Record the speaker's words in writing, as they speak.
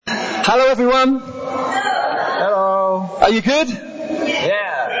Hello everyone. Hello. Are you good?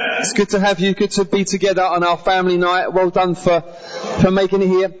 Yeah. It's good to have you. Good to be together on our family night. Well done for making it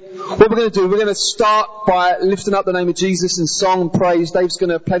here. What we're going to do, we're going to start by lifting up the name of Jesus in song and praise. Dave's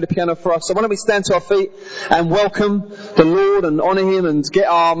going to play the piano for us. So why don't we stand to our feet and welcome the Lord and honour Him and get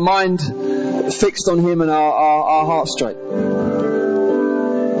our mind fixed on Him and our heart straight.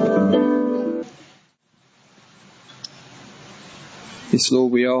 Yes,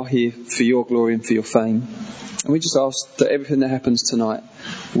 Lord, we are here for your glory and for your fame. And we just ask that everything that happens tonight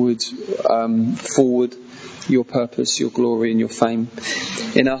would forward your purpose, your glory and your fame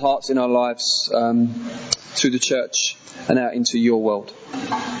in our hearts, in our lives, through the church and out into your world.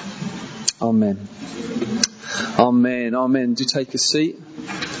 Amen. Amen. Amen. Do take a seat.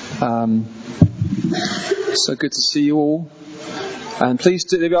 So good to see you all. And please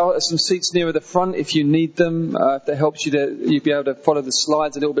do, there are some seats nearer the front if you need them. If that helps you you'll be able to follow the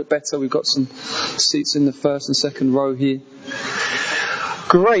slides a little bit better. We've got some seats in the first and second row here.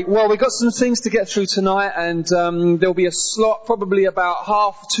 Great. Well, we've got some things to get through tonight, and there'll be a slot probably about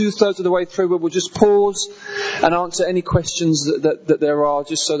half, 2/3 of the way through where we'll just pause and answer any questions that there are,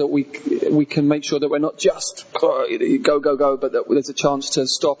 just so that we can make sure that we're not just go, but that there's a chance to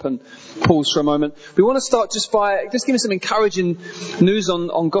stop and pause for a moment. We want to start just by giving some encouraging news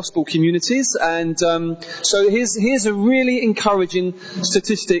on gospel communities, and so here's a really encouraging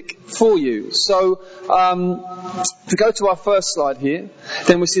statistic for you. So if we go to our first slide here,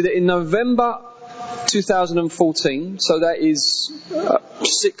 then we see that in November 2014, so that is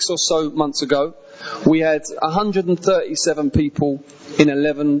 6 or so months ago, we had 137 people in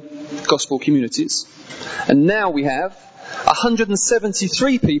 11 gospel communities. And now we have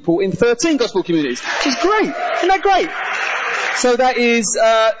 173 people in 13 gospel communities, which is great. Isn't that great? So that is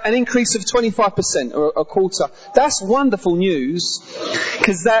an increase of 25% or a quarter. That's wonderful news,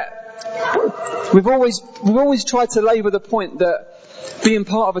 because we've always tried to labour the point that being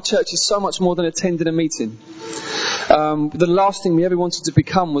part of a church is so much more than attending a meeting. The last thing we ever wanted to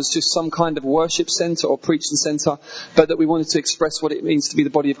become was just some kind of worship centre or preaching centre, but that we wanted to express what it means to be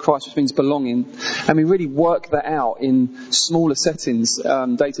the body of Christ, which means belonging. And we really work that out in smaller settings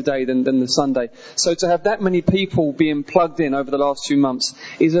day to day than the Sunday. So to have that many people being plugged in over the last few months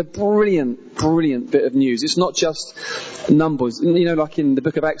is a brilliant, brilliant bit of news. It's not just numbers. You know, like in the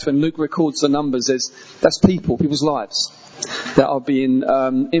book of Acts when Luke records the numbers, that's people's lives that are being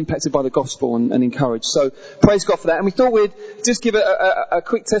impacted by the gospel and encouraged. So praise God for that. And we thought we'd just give a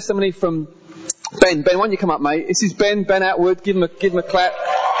quick testimony from Ben. Ben, why don't you come up, mate? This is Ben Atwood. Give him a clap.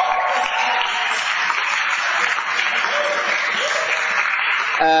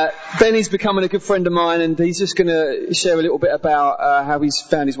 Ben is becoming a good friend of mine, and he's just going to share a little bit about how he's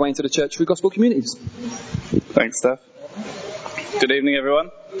found his way into the church through gospel communities. Thanks, Steph. Good evening,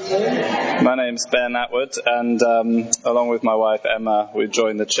 everyone. My name's Ben Atwood, and along with my wife Emma, we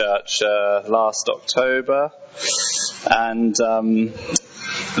joined the church last October. And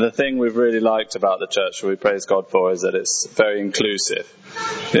the thing we've really liked about the church, we praise God for, is that it's very inclusive.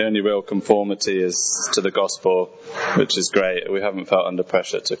 The only real conformity is to the gospel, which is great. We haven't felt under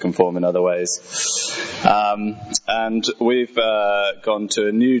pressure to conform in other ways. And we've gone to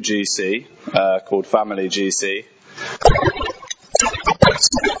a new GC called Family GC.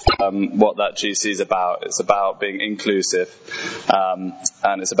 What that GC is about. It's about being inclusive,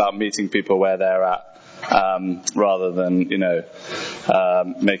 and it's about meeting people where they're at, rather than,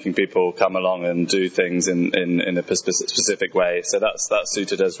 making people come along and do things in a specific way. So that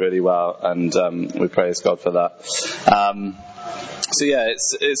suited us really well, and we praise God for that. So yeah,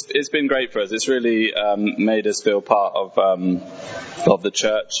 it's been great for us. It's really made us feel part of the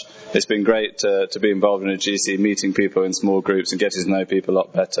church. It's been great to be involved in a GC, meeting people in small groups and getting to know people a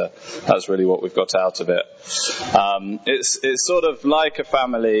lot better. That's really what we've got out of it. It's sort of like a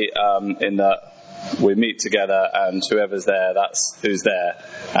family in that we meet together, and whoever's there, that's who's there,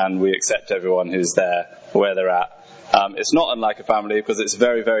 and we accept everyone who's there, where they're at. It's not unlike a family because it's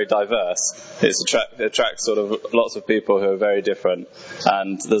very, very diverse. It attracts sort of lots of people who are very different,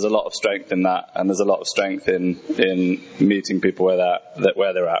 and there's a lot of strength in that, and there's a lot of strength in meeting people where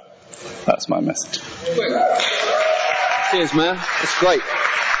they're at. That's my message. Cheers, man. That's great.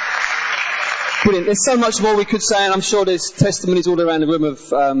 Brilliant. There's so much more we could say, and I'm sure there's testimonies all around the room of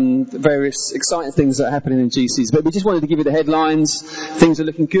various exciting things that are happening in GCs. But we just wanted to give you the headlines. Things are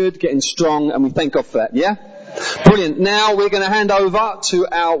looking good, getting strong, and we thank God for that. Yeah? Brilliant. Now we're going to hand over to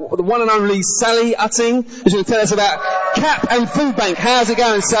the one and only Sally Utting, who's going to tell us about CAP and Food Bank. How's it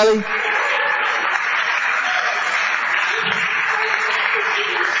going, Sally?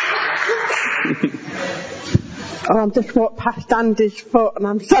 I'm just walked past Andy's foot and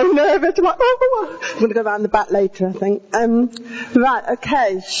I'm so nervous. I'm like, oh. I'm going to go round the back later, I think. Right,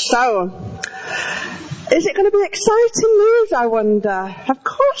 okay, so, is it going to be exciting news, I wonder? Of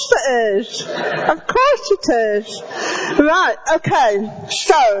course it is. Of course it is. Right, okay,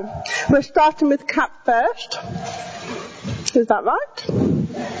 so, we're starting with Cap first. Is that right?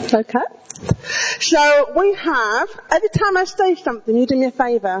 Okay. So we have, every time I say something, you do me a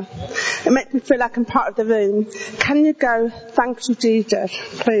favour. It makes me feel like I'm part of the room. Can you go, thank you, Jesus,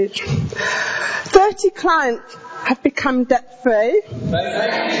 please? 30 clients have become debt-free.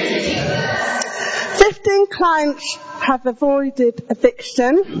 15 clients have avoided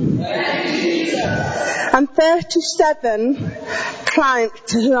eviction. And 37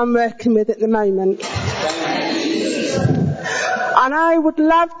 clients who I'm working with at the moment. And I would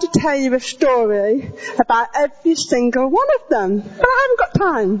love to tell you a story about every single one of them, but I haven't got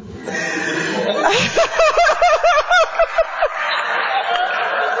time.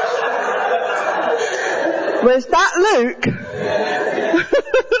 Was that Luke?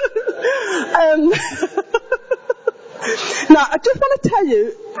 Now, I just want to tell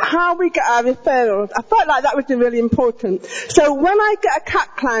you how we get our referrals. I felt like that was really important. So when I get a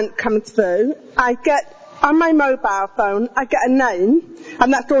CAP client come through, I get, on my mobile phone, I get a name,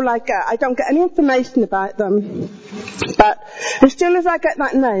 and that's all I get. I don't get any information about them. But as soon as I get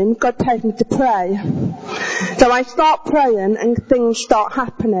that name, God tells me to pray. So I start praying and things start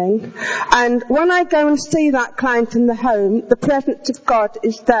happening. And when I go and see that client in the home, the presence of God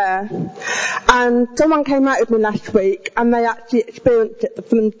is there. And someone came out with me last week and they actually experienced it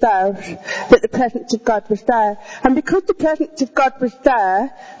for themselves, that the presence of God was there. And because the presence of God was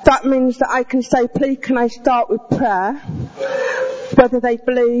there, that means that I can say, please can I start with prayer, whether they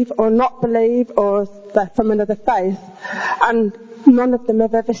believe or not believe or they're from another faith. And none of them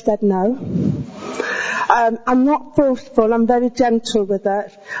have ever said no. I'm not forceful, I'm very gentle with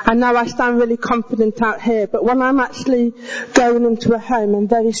it. I know I sound really confident out here, but when I'm actually going into a home, I'm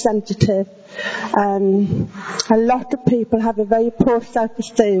very sensitive. A lot of people have a very poor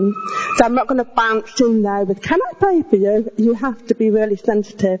self-esteem, so I'm not going to bounce in there with, can I pray for you? You have to be really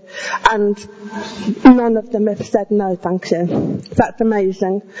sensitive, and none of them have said no, thank you. That's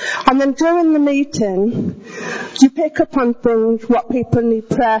amazing. And then during the meeting, you pick up on things, what people need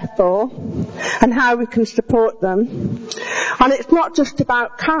prayer for, and how we can support them. And it's not just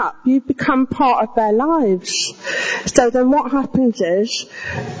about CAP, you become part of their lives. So then what happens is,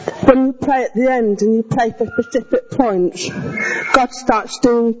 when you pray at the end and you pray for specific points, God starts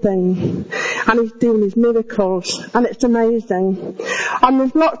doing things and He's doing His miracles, and it's amazing. And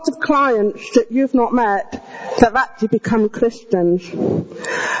there's lots of clients that you've not met that have actually become Christians.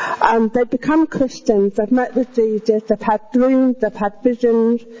 And they've become Christians, they've met with Jesus, they've had dreams, they've had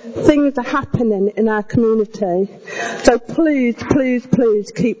visions, things are happening in our community. So please, please,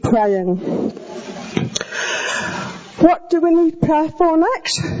 please keep praying. What do we need prayer for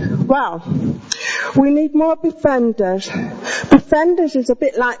next? Well, we need more befrienders. Befrienders is a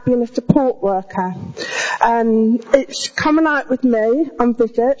bit like being a support worker. It's coming out with me on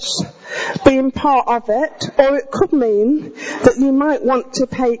visits, being part of it, or it could mean that you might want to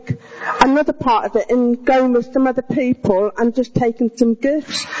take another part of it in going with some other people and just taking some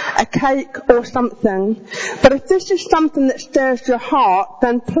gifts, a cake or something. But if this is something that stirs your heart,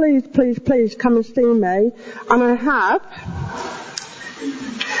 then please, please, please come and see me. And I have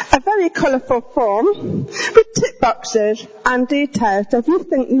a very colourful form with tick boxes and details. So if you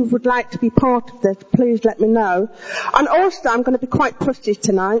think you would like to be part of this, please let me know. And also, I'm going to be quite pushy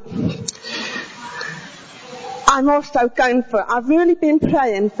tonight. I'm also going for it. I've really been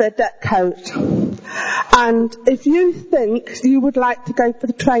praying for a debt coach. And if you think you would like to go for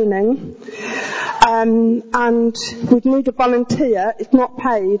the training, and we'd need a volunteer, it's not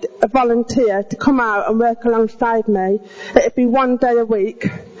paid, a volunteer to come out and work alongside me, it'd be 1 day a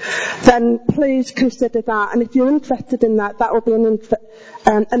week, then please consider that. And if you're interested in that, that will be an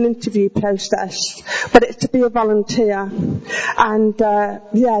interview process. But it's to be a volunteer. And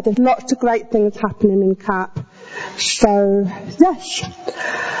there's lots of great things happening in CAP. So, yes.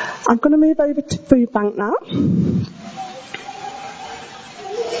 I'm going to move over to Food Bank now.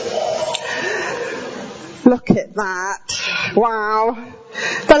 Look at that. Wow.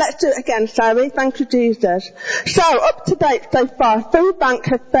 But let's do it again, sorry. Thank you, Jesus. So, up to date so far, Food Bank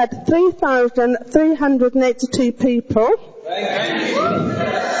has fed 3,382 people.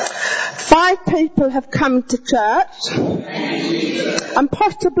 5 people have come to church. And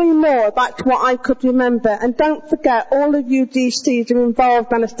possibly more, that's what I could remember. And don't forget, all of you DCs are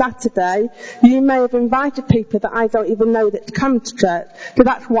involved on a Saturday. You may have invited people that I don't even know that come to church. So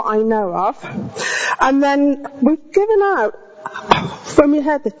that's what I know of. And then we've given out, when we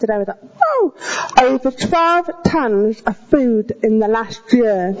heard this today, we thought, over 12 tons of food in the last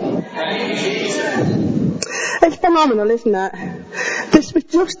year. It's phenomenal, isn't it? This was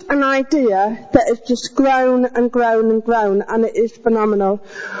just an idea that has just grown and grown and grown, and it is phenomenal.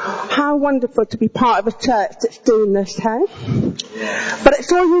 How wonderful to be part of a church that's doing this, hey? But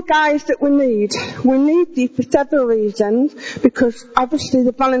it's all you guys that we need. We need you for several reasons, because obviously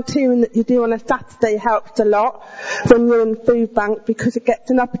the volunteering that you do on a Saturday helps a lot when you're in food bank, because it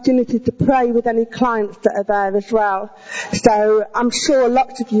gets an opportunity to pray with any clients that are there as well. So I'm sure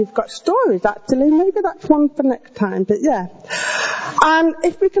lots of you have got stories actually. Maybe that's one for next time, but yeah. And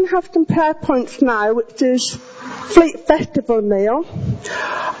if we can have some prayer points now, which is Fleet Festival meal.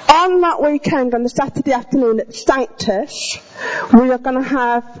 On that weekend, on the Saturday afternoon at Sanctus, we are going to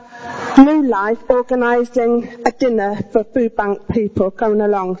have New Life organising a dinner for food bank people going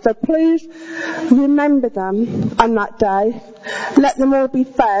along. So please remember them on that day. Let them all be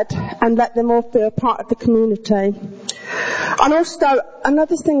fed and let them all feel part of the community. And also,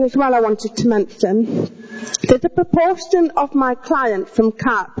 another thing as well I wanted to mention, there's a proportion of my clients from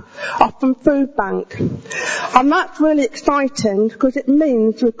CAP are from food bank. And that's really exciting because it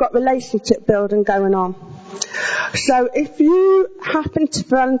means we've got relationship building going on. So if you happen to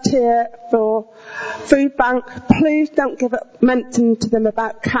volunteer for food bank, please don't give up mentioning to them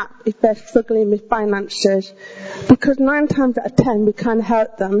about CAP if they're struggling with finances, because 9 times out of 10 we can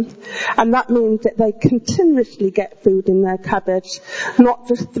help them, and that means that they continuously get food in their cupboards, not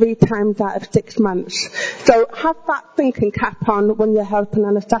just 3 times out of 6 months. So have that thinking cap on when you're helping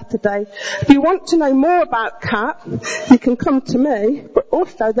on a Saturday. If you want to know more about CAP, you can come to me, but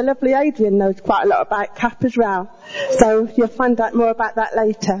also the lovely Adrian knows quite a lot about CAP as well. So you'll find out more about that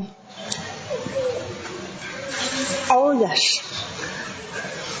later. Oh yes.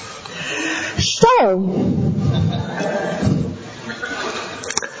 So,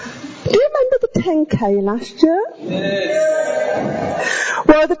 do you remember the 10K last year? Yes.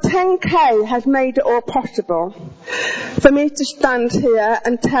 Well, the 10K has made it all possible for me to stand here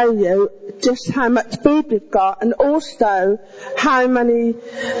and tell you just how much food we've got, and also how many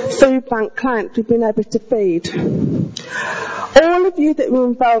food bank clients we've been able to feed. All of you that were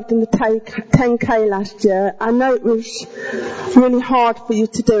involved in the 10K last year, I know it was really hard for you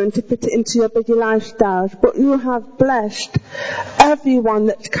to do and to fit it into your busy lifestyles, but you have blessed everyone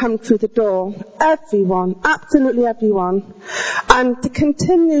that's come through the door. Everyone, absolutely everyone. And to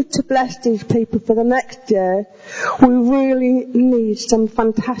continue to bless these people for the next year, we really need some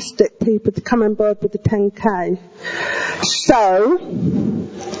fantastic people to come on board with the 10K. So,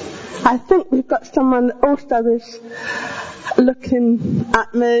 I think we've got someone also who's looking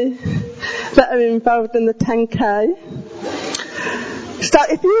at me that are involved in the 10K. So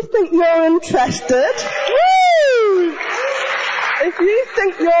if you think you're interested, if you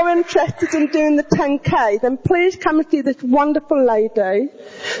think you're interested in doing the 10K, then please come and see this wonderful lady.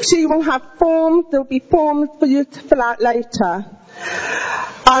 She will have forms, there'll be forms for you to fill out later.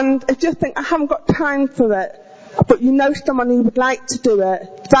 And if you think I haven't got time for it, but you know someone who would like to do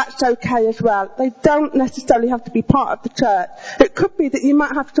it, that's okay as well. They don't necessarily have to be part of the church. It could be that you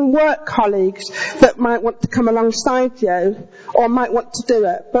might have some work colleagues that might want to come alongside you, or might want to do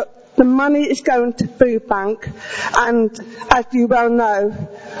it. But the money is going to food bank, and as you well know,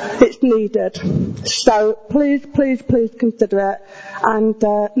 it's needed. So please, please, please consider it, and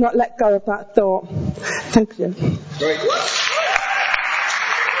not let go of that thought. Thank you. Great.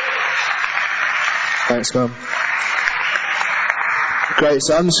 Thanks, Mum. Great,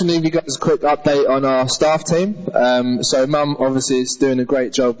 so I'm just going to give you guys a quick update on our staff team. So Mum obviously is doing a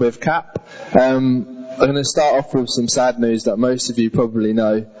great job with CAP. I'm going to start off with some sad news that most of you probably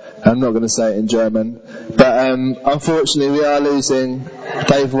know. I'm not going to say it in German. But unfortunately we are losing.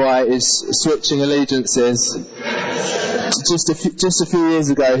 Dave White is switching allegiances. Just a few years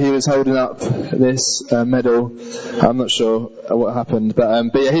ago he was holding up this medal. I'm not sure what happened,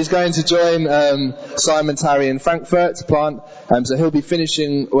 but yeah, he's going to join Simon Tarry in Frankfurt plant, so he'll be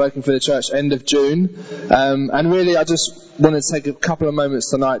finishing working for the church end of June, and really I just wanted to take a couple of moments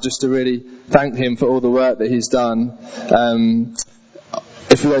tonight just to really thank him for all the work that he's done.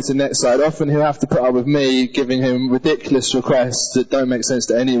 If we go to the next slide, often he'll have to put up with me giving him ridiculous requests that don't make sense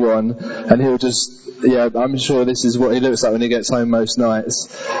to anyone, and he'll just, yeah, I'm sure this is what he looks like when he gets home most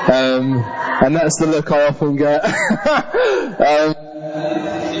nights. And that's the look I often get.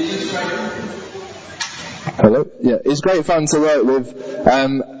 Hello? Yeah, it's great fun to work with.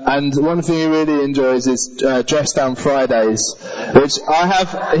 And one thing he really enjoys is Dress Down Fridays, which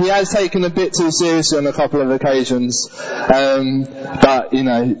he has taken a bit too seriously on a couple of occasions. But you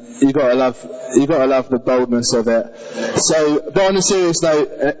know, you gotta love the boldness of it. So, but on a serious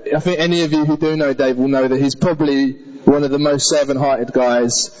note, I think any of you who do know Dave will know that he's probably one of the most servant-hearted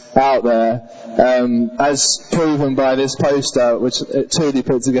guys out there, as proven by this poster, which Trudy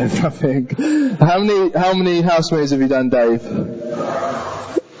put together, I think. How many house moves have you done, Dave?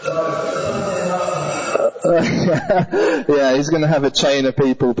 Yeah, he's going to have a chain of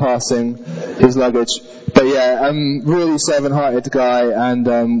people passing his luggage. But yeah, really servant-hearted guy, and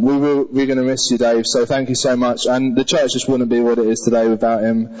we're going to miss you, Dave. So thank you so much. And the church just wouldn't be what it is today without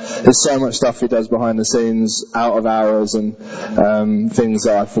him. There's so much stuff he does behind the scenes, out of hours, and things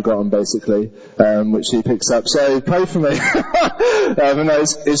that I've forgotten basically, which he picks up. So pray for me.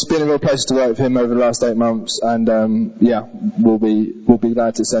 It's been a real pleasure to work with him over the last 8 months, and yeah, we'll be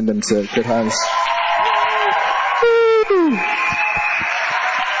glad to send him to good hands.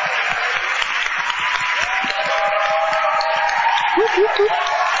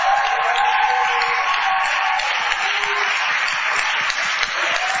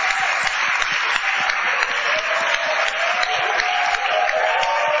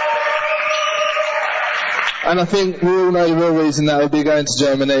 And I think we all know the real reason that would be going to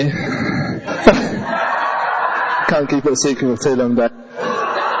Germany. Can't keep it a secret for too long, though.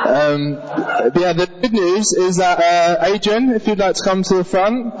 But yeah, the good news is that Adrian, if you'd like to come to the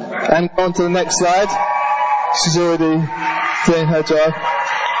front and go on to the next slide. She's already doing her job.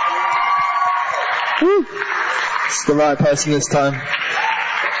 Woo. It's the right person this time.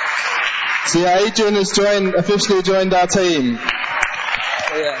 So yeah, Adrian has officially joined our team. So,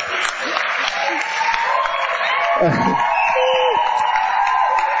 yeah.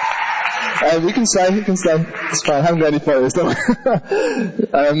 We can stay. It's fine. I haven't got any photos, don't we?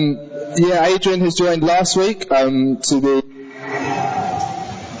 Yeah, Adrian has joined last week to be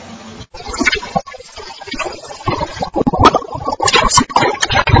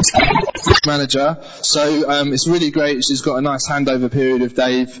manager. So it's really great. She's got a nice handover period of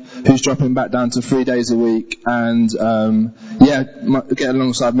Dave, who's dropping back down to 3 days a week, and get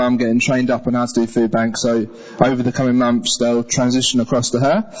alongside Mum, getting trained up on how to do food bank. So over the coming months, they'll transition across to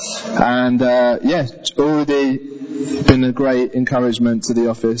her, and already been a great encouragement to the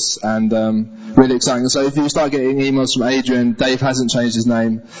office, and really exciting. So if you start getting emails from Adrian, Dave hasn't changed his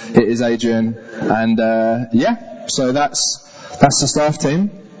name. It is Adrian, and so that's the staff team.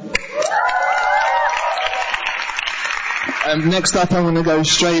 Next up, I'm going to go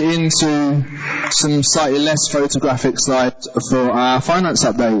straight into some slightly less photographic slides for our finance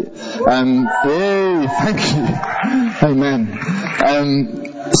update. Yay, thank you. Amen.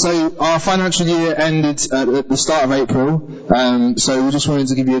 So our financial year ended at the start of April. So we just wanted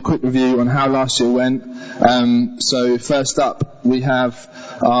to give you a quick review on how last year went. So first up, we have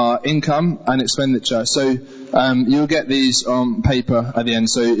our income and expenditure. So you'll get these on paper at the end.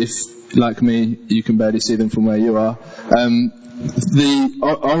 So if, like me, you can barely see them from where you are. The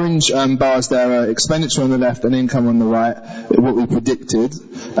orange bars there are expenditure on the left and income on the right, what we predicted.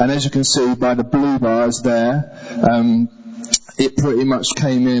 And as you can see by the blue bars there, it pretty much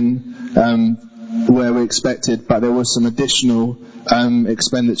came in where we expected, but there was some additional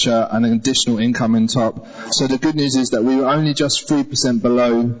expenditure and an additional income on top. So the good news is that we were only just 3%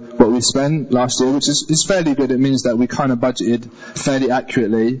 below what we spent last year, which is fairly good. It means that we kind of budgeted fairly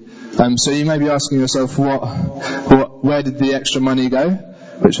accurately. So you may be asking yourself, where did the extra money go?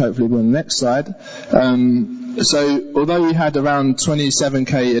 Which hopefully will be on the next slide. So although we had around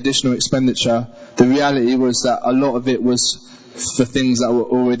 27k additional expenditure, the reality was that a lot of it was for things that were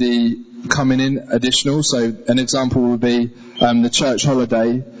already coming in additional. So an example would be the church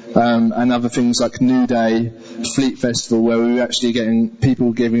holiday, and other things like New Day, Fleet Festival, where we were actually getting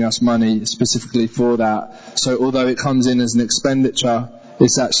people giving us money specifically for that. So although it comes in as an expenditure,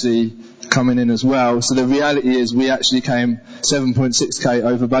 it's actually coming in as well. So the reality is we actually came 7.6k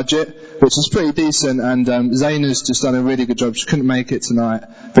over budget, which is pretty decent, and Zaina's just done a really good job. She couldn't make it tonight,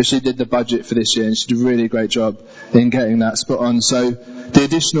 but she did the budget for this year, and she did a really great job in getting that spot on. So the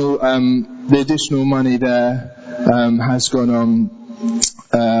additional money there has gone on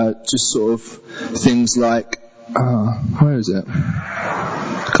just sort of things like where is it?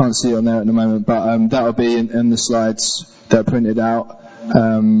 I can't see it on there at the moment, but that'll be in the slides that are printed out.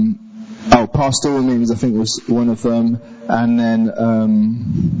 Pastoral meetings I think was one of them, and then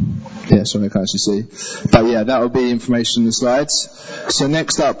Yeah, sorry, I can't actually see. But yeah, that will be information in the slides. So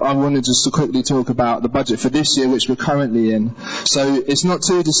next up, I wanted just to quickly talk about the budget for this year, which we're currently in. So it's not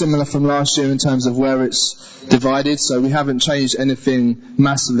too dissimilar from last year in terms of where it's divided. So we haven't changed anything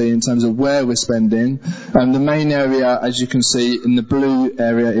massively in terms of where we're spending. The main area, as you can see in the blue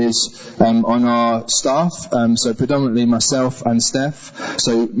area, is on our staff. So predominantly myself and Steph.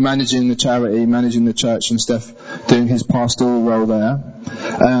 So managing the charity, managing the church, and Steph doing his pastoral role there.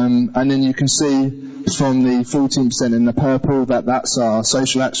 And then you can see from the 14% in the purple that's our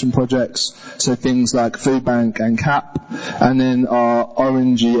social action projects, so things like Food Bank and CAP. And then our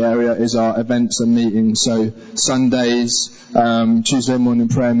orangey area is our events and meetings, so Sundays, Tuesday morning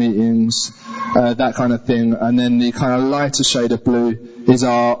prayer meetings, that kind of thing. And then the kind of lighter shade of blue is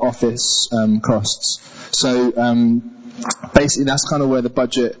our office costs. So basically that's kind of where the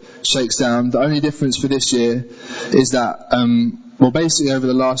budget shakes down. The only difference for this year is that basically over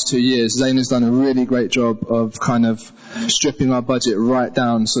the last 2 years, Zane has done a really great job of kind of stripping our budget right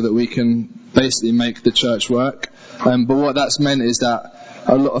down so that we can basically make the church work. But what that's meant is that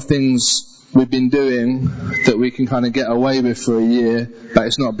a lot of things we've been doing that we can kind of get away with for a year, but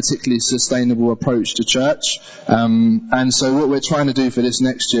it's not a particularly sustainable approach to church. And so what we're trying to do for this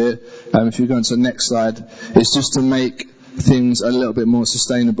next year, if you go on to the next slide, is just to make things a little bit more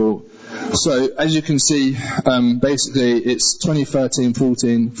sustainable. So as you can see, basically it's 2013,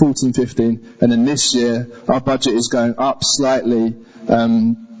 14, 14, 15, and then this year our budget is going up slightly,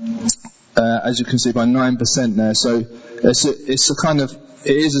 as you can see, by 9% there. So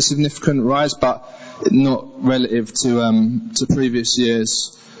it is a significant rise, but not relative to previous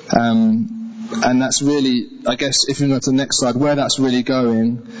years. And that's really, I guess, if you go to the next slide, where that's really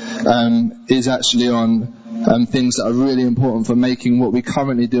going is actually on things that are really important for making what we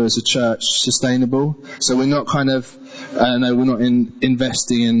currently do as a church sustainable. So we're not we're not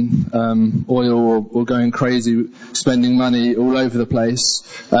investing in oil or going crazy, spending money all over the place.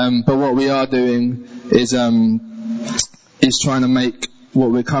 But what we are doing is trying to make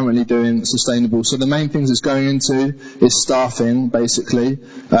what we're currently doing sustainable. So the main things it's going into is staffing, basically,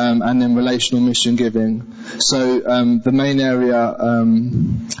 and then relational mission giving. So the main area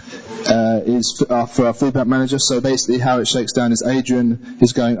is for our Food Bank manager. So basically how it shakes down is Adrian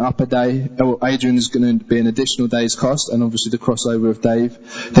is going up a day. Adrian is going to be an additional day's cost, and obviously the crossover of Dave.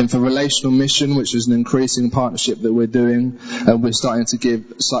 Then for relational mission, which is an increasing partnership that we're doing, we're starting to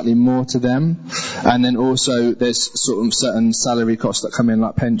give slightly more to them. And then also there's sort of certain salary costs that come in,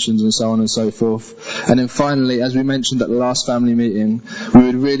 like pensions and so on and so forth. And then finally, as we mentioned at the last family meeting, we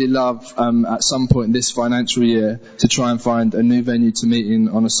would really love at some point this financial year to try and find a new venue to meet in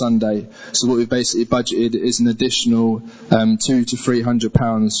on a Sunday. So what we've basically budgeted is an additional £200 to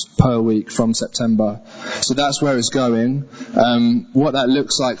 £300 per week from September. So that's where it's going. What that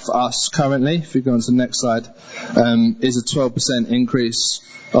looks like for us currently, if we go on to the next slide, is a 12% increase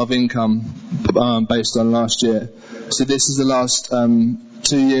of income based on last year. So this is the last 2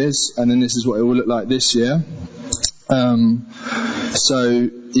 years, and then this is what it will look like this year. So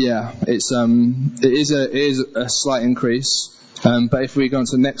yeah, it is a slight increase. But if we go on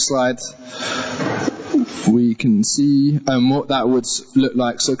to the next slide, we can see what that would look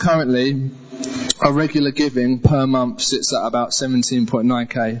like. So currently, our regular giving per month sits at about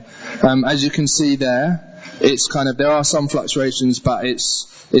 17.9k. As you can see there, it's there are some fluctuations, but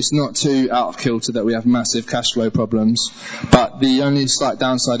it's not too out of kilter that we have massive cash flow problems. But the only slight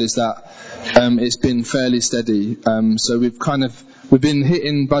downside is that it's been fairly steady. So we've been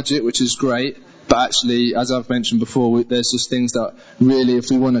hitting budget, which is great. But actually, as I've mentioned before, there's just things that really, if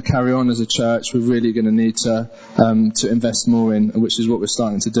we want to carry on as a church, we're really going to need to invest more in, which is what we're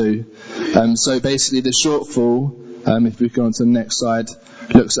starting to do. So basically, the shortfall, if we go on to the next slide,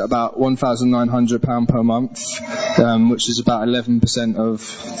 looks at about £1,900 per month, which is about 11% of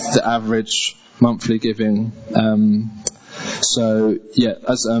the average monthly giving. So yeah,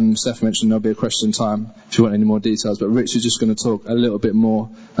 as Steph mentioned, there'll be a question time if you want any more details, but Rich is just going to talk a little bit more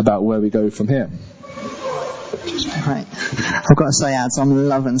about where we go from here. Right. I've got to say, Ads, I'm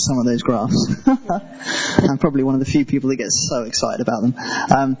loving some of those graphs. I'm probably one of the few people that gets so excited about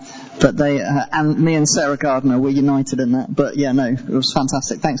them. But they, and me and Sarah Gardner, were united in that. But yeah, no, it was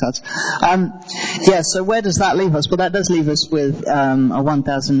fantastic. Thanks, Ads. So where does that leave us? Well, that does leave us with a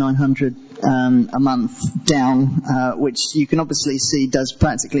 £1,900 a month down, which you can obviously see does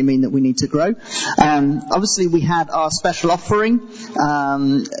practically mean that we need to grow. Obviously, we had our special offering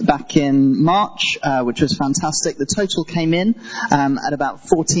back in March, which was fantastic. The total came in at about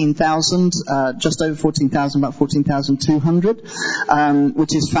 14,000, just over 14,000, about 14,200,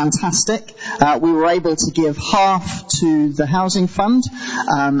 which is fantastic. We were able to give half to the housing fund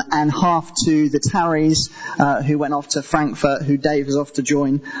and half to the Tarries who went off to Frankfurt, who Dave is off to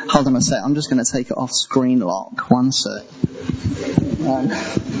join. Hold on a sec, I'm just going to take it off screen lock. One sec.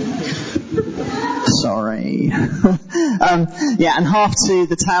 Sorry. And half to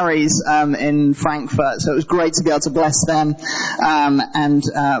the Tarries in Frankfurt. So it was great to be able to bless them and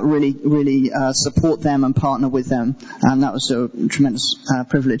really support them and partner with them. That was a tremendous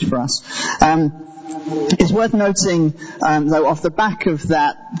privilege for us. It's worth noting, though, off the back of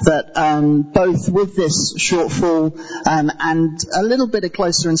that both with this shortfall and a little bit of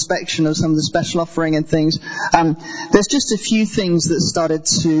closer inspection of some of the special offering and things, there's just a few things that started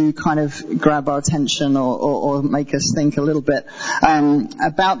to kind of grab our attention or make us think a little bit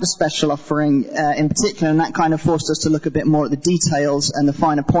about the special offering in particular, and that kind of forced us to look a bit more at the details and the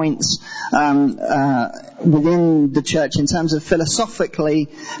finer points within the church in terms of philosophically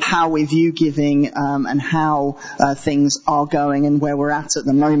how we view giving and how things are going and where we're at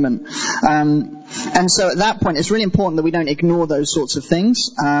the moment. And so at that point, it's really important that we don't ignore those sorts of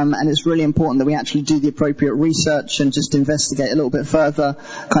things, and it's really important that we actually do the appropriate research and just investigate a little bit further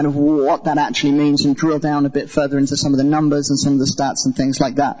kind of what that actually means and drill down a bit further into some of the numbers and some of the stats and things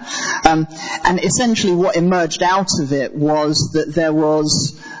like that. And essentially what emerged out of it was that there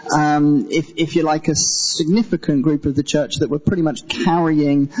was, if you like, a significant group of the church that were pretty much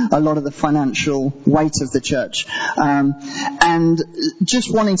carrying a lot of the financial weight of the church. And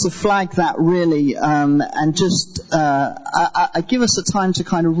just wanting to flag that really, and just I give us a time to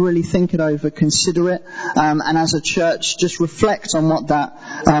kind of really think it over, consider it, and as a church just reflect on what that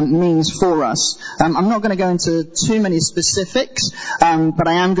means for us. I'm not going to go into too many specifics, but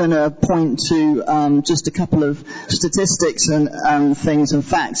I am going to point to just a couple of statistics and things and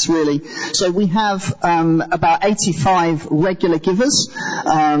facts really. So we have about 85 regular givers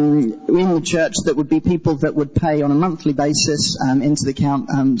in the church that would be people that would pay on a monthly basis into the account,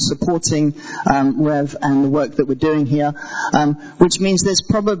 supporting Rev and the work that we're doing here, which means there's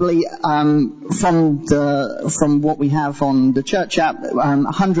probably from what we have on the church app,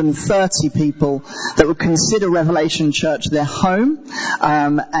 130 people that would consider Revelation Church their home,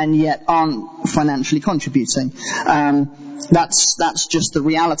 and yet aren't financially contributing. That's just the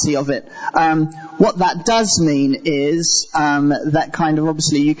reality of it. What that does mean is that kind of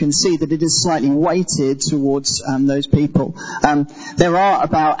obviously you can see that it is slightly weighted towards those people. There are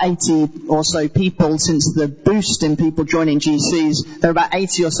about 80 or so people since the boost in people joining GCs. There are about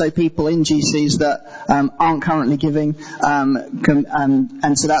 80 or so people in GCs that aren't currently giving,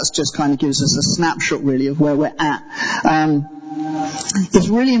 and so that's just kind of gives us a snapshot really of where we're at. It's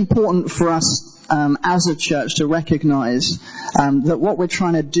really important for us as a church to recognize that what we're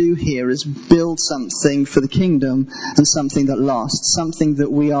trying to do here is build something for the kingdom and something that lasts, something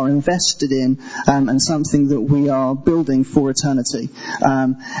that we are invested in, and something that we are building for eternity.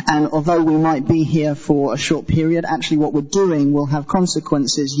 And although we might be here for a short period, actually what we're doing will have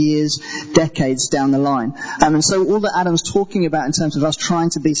consequences years, decades down the line. And so all that Adam's talking about in terms of us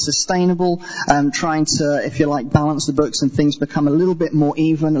trying to be sustainable, trying to, if you like, balance the books and things become a little bit more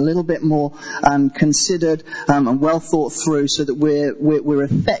even, a little bit more considered and well thought through, so that we're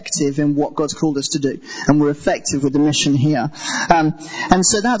effective in what God's called us to do, and we're effective with the mission here. And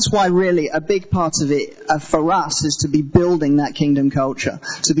so that's why really a big part of it for us is to be building that kingdom culture,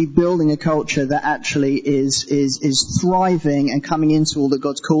 to be building a culture that actually is thriving and coming into all that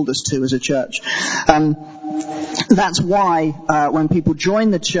God's called us to as a church. That's why when people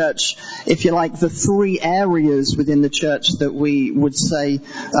join the church, if you like, the three areas within the church that we would say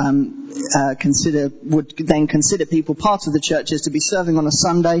would then consider people part of the church is to be serving on a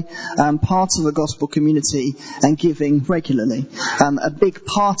Sunday, part of a gospel community, and giving regularly. A big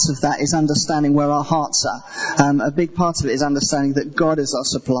part of that is understanding where our hearts are. A big part of it is understanding that God is our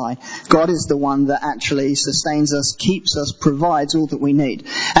supply. God is the one that actually sustains us, keeps us, provides all that we need.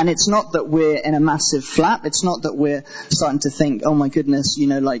 And it's not that we're in a massive flap. It's not that we're starting to think, oh my goodness,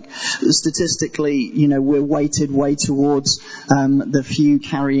 like statistically, we're weighted way towards the few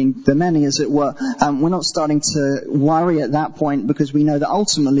carrying the many, as it were. We're not starting to worry at that point because we know that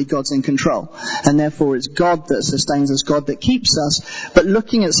ultimately God's in control. And therefore it's God that sustains us, God that keeps us. But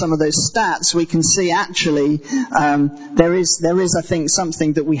looking at some of those stats, we can see actually there is, I think,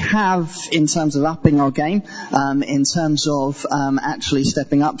 something that we have in terms of upping our game, in terms of actually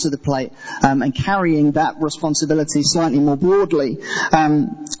stepping up to the plate and carrying that responsibility slightly more broadly.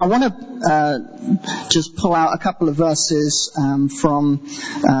 I want to just pull out a couple of verses from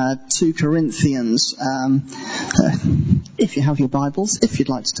 2 Corinthians. If you have your Bibles, if you'd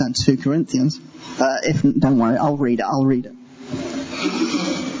like to turn to 2 Corinthians. If don't worry, I'll read it.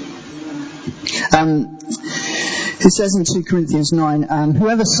 It says in 2 Corinthians 9,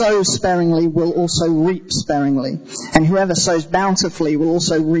 whoever sows sparingly will also reap sparingly, and whoever sows bountifully will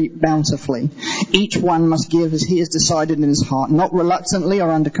also reap bountifully. Each one must give as he has decided in his heart, not reluctantly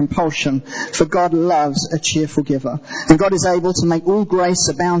or under compulsion, for God loves a cheerful giver. And God is able to make all grace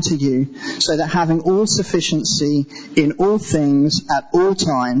abound to you, so that having all sufficiency in all things at all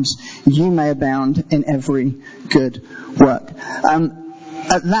times, you may abound in every good work.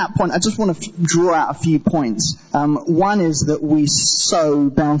 At that point, I just want to draw out a few points. One is that we sow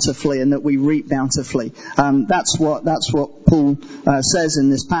bountifully and that we reap bountifully. That's what Paul says in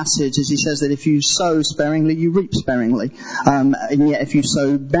this passage, is he says that if you sow sparingly, you reap sparingly. And yet if you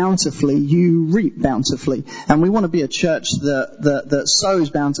sow bountifully, you reap bountifully. And we want to be a church that sows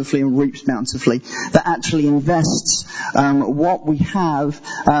bountifully and reaps bountifully, that actually invests what we have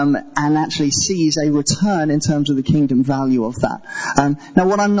and actually sees a return in terms of the kingdom value of that. Now,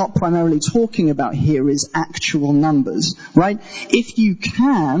 what I'm not primarily talking about here is actual numbers, right? If you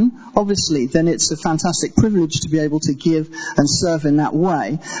can, obviously, then it's a fantastic privilege to be able to give and serve in that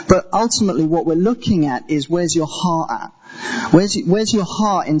way. But ultimately, what we're looking at is, where's your heart at? Where's your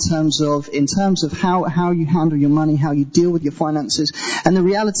heart in terms of how you handle your money, how you deal with your finances? And the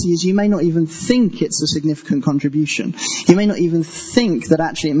reality is, you may not even think it's a significant contribution. You may not even think that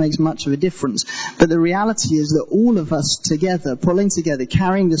actually it makes much of a difference. But the reality is that all of us together, pulling together,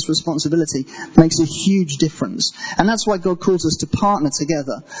 carrying this responsibility, makes a huge difference. And that's why God calls us to partner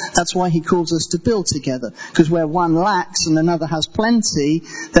together. That's why He calls us to build together. Because where one lacks and another has plenty,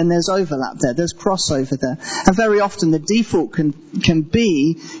 then there's overlap there. There's crossover there. And very often the default can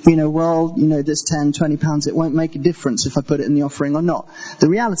be, this 10, 20 pounds, it won't make a difference if I put it in the offering or not. The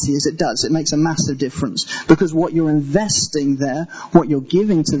reality is it does. It makes a massive difference, because what you're investing there, what you're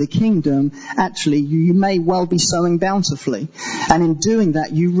giving to the kingdom, actually you may well be sowing bountifully. And in doing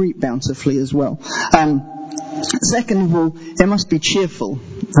that, you reap bountifully as well. Second of all, it must be cheerful,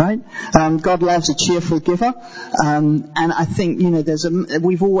 right? God loves a cheerful giver, and I think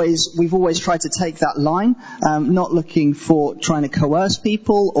we've always tried to take that line, not looking for trying to coerce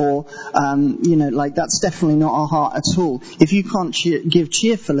people or that's definitely not our heart at all. If you can't give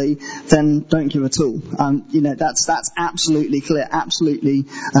cheerfully, then don't give at all. That's absolutely clear,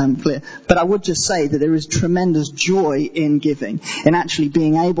 clear. But I would just say that there is tremendous joy in giving, in actually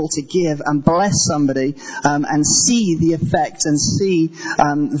being able to give and bless somebody. And see the effect and see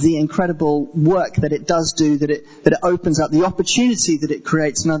the incredible work that it does do, that it opens up, the opportunity that it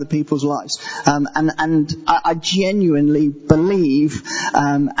creates in other people's lives. And I genuinely believe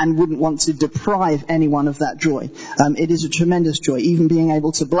and wouldn't want to deprive anyone of that joy. It is a tremendous joy. Even being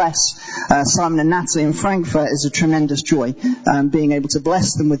able to bless Simon and Natalie in Frankfurt is a tremendous joy. Being able to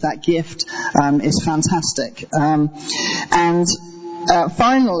bless them with that gift is fantastic.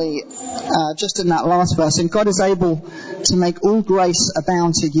 Finally, just in that last verse, and God is able to make all grace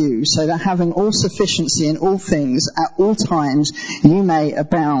abound to you, so that having all sufficiency in all things at all times, you may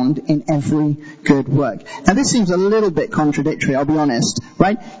abound in every good work. Now this seems a little bit contradictory, I'll be honest,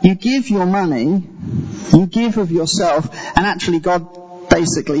 right? You give your money, you give of yourself, and actually God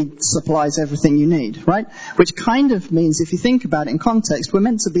basically supplies everything you need, right? Which kind of means, if you think about it in context, we're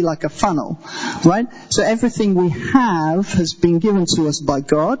meant to be like a funnel, right? So everything we have has been given to us by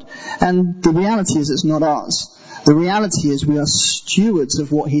God, and the reality is it's not ours. The reality is we are stewards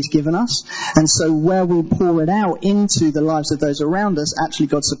of what He's given us, and so where we pour it out into the lives of those around us, actually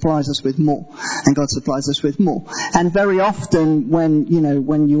God supplies us with more, and God supplies us with more. And very often when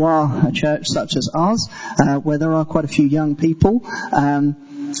you are a church such as ours, where there are quite a few young people,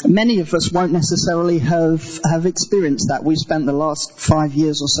 many of us won't necessarily have experienced that. We've spent the last 5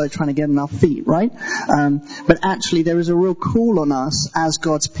 years or so trying to get on our feet, right? But actually there is a real call on us as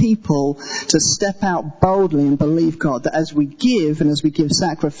God's people to step out boldly and believe God, that as we give and as we give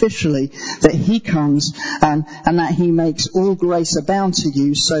sacrificially, that He comes and that He makes all grace abound to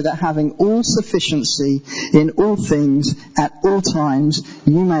you, so that having all sufficiency in all things at all times,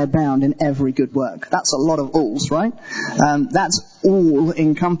 you may abound in every good work. That's a lot of alls, right? That's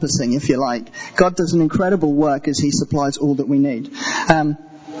all-encompassing, if you like. God does an incredible work as He supplies all that we need.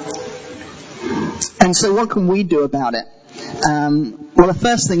 And so what can we do about it? Well, the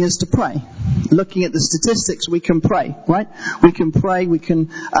first thing is to pray. Looking at the statistics, we can pray, right? We can pray, we can,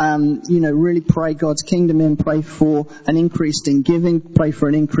 really pray God's kingdom in, pray for an increase in giving, pray for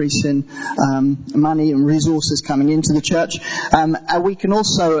an increase in money and resources coming into the church. And we can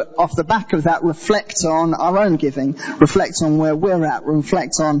also, off the back of that, reflect on our own giving, reflect on where we're at,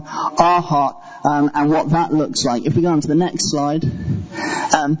 reflect on our heart, and what that looks like. If we go on to the next slide,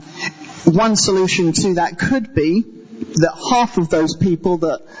 one solution to that could be that half of those people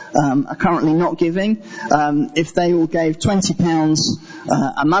that are currently not giving, if they all gave £20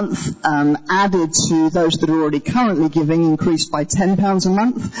 a month, added to those that are already currently giving, increased by £10 a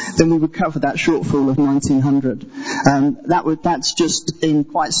month, then we would cover that shortfall of $1,900. That's just in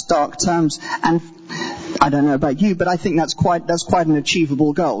quite stark terms, and I don't know about you, but I think that's quite an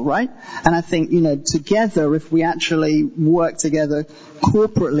achievable goal, right? And I think, together, if we actually work together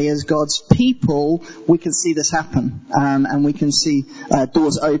corporately as God's people, we can see this happen, and we can see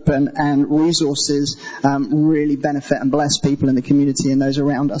doors open and resources really benefit and bless people in the community and those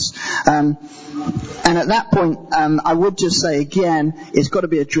around us. And at that point, I would just say again, it's got to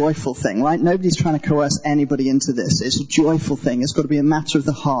be a joyful thing, right? Nobody's trying to coerce anybody into this. It's a joyful thing. It's got to be a matter of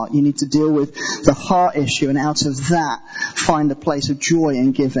the heart. You need to deal with the heart issue, and out of that, find a place of joy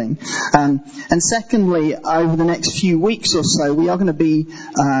in giving. And secondly, over the next few weeks or so, we are going to be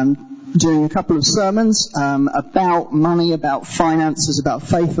doing a couple of sermons about money, about finances, about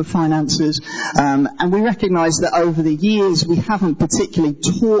faith for finances, and we recognise that over the years we haven't particularly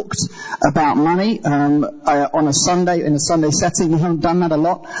talked about money on a Sunday, in a Sunday setting. We haven't done that a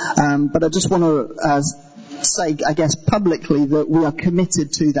lot, but I just want to say, I guess, publicly that we are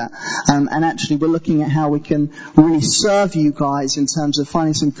committed to that. And actually we're looking at how we can really serve you guys in terms of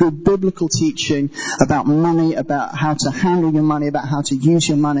finding some good biblical teaching about money, about how to handle your money, about how to use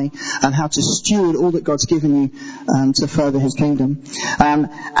your money, and how to steward all that God's given you to further His kingdom.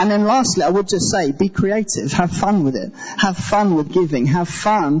 And then lastly, I would just say, be creative. Have fun with it. Have fun with giving. Have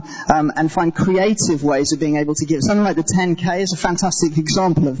fun and find creative ways of being able to give. Something like the 10K is a fantastic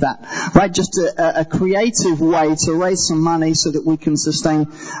example of that, right? Just a creative way to raise some money so that we can sustain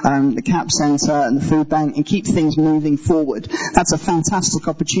the CAP Centre and the food bank and keep things moving forward. That's a fantastic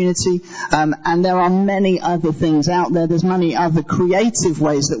opportunity, and there are many other things out there. There's many other creative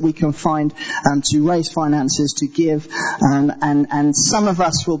ways that we can find to raise finances, to give, and some of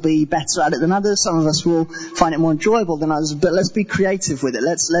us will be better at it than others. Some of us will find it more enjoyable than others, but let's be creative with it.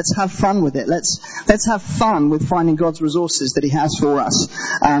 Let's have fun with it. Let's have fun with finding God's resources that He has for us.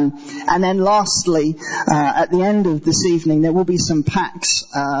 And then lastly, at the end of this evening, there will be some packs,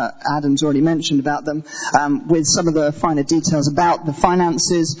 Adam's already mentioned about them, with some of the finer details about the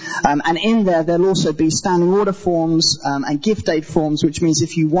finances, and in there there'll also be standing order forms and gift aid forms, which means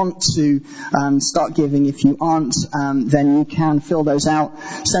if you want to start giving, if you aren't, then you can fill those out,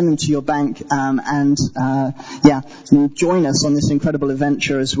 send them to your bank, and join us on this incredible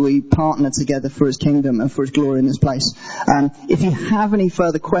adventure as we partner together for His kingdom and for His glory in this place. If you have any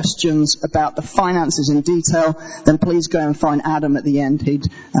further questions about the finances in detail, then please go and find Adam at the end. He'd,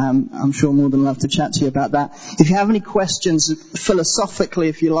 I'm sure, more than love to chat to you about that. If you have any questions philosophically,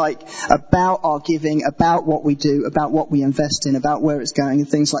 if you like, about our giving, about what we do, about what we invest in, about where it's going and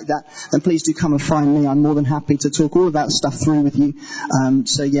things like that, then please do come and find me. I'm more than happy to talk all of that stuff through with you.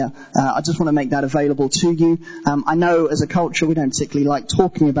 I just want to make that available to you. I know as a culture we don't particularly like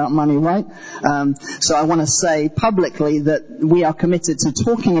talking about money, right? So I want to say publicly that we are committed to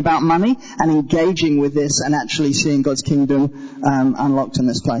talking about money and engaging with this and actually seeing God's kingdom unlocked in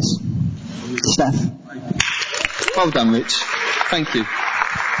this place. Steph. Well done, Rich. Thank you.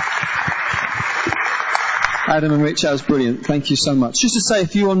 Adam and Rich, that was brilliant. Thank you so much. Just to say,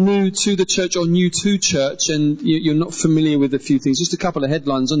 if you are new to the church or new to church and you're not familiar with a few things, just a couple of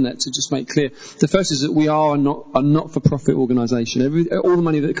headlines on that to just make clear. The first is that we are a not-for-profit organisation. All the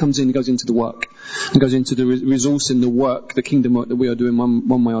money that comes in goes into the work and goes into the resource in the work, the kingdom work that we are doing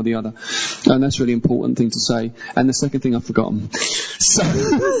one way or the other. And that's a really important thing to say. And the second thing I've forgotten. So,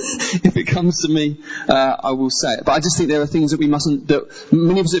 if it comes to me, I will say it. But I just think there are things that we mustn't, that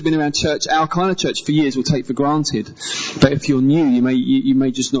many of us have been around church, our kind of church for years, will take for granted. But if you're new, you may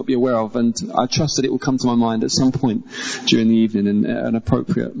just not be aware of, and I trust that it will come to my mind at some point during the evening, and at an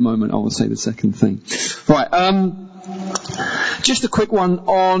appropriate moment I will say the second thing. Right, just a quick one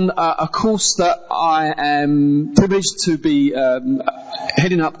on a course that I am privileged to be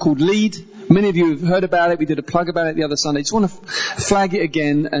heading up called LEAD, Many of you have heard about it. We did a plug about it the other Sunday. Just want to flag it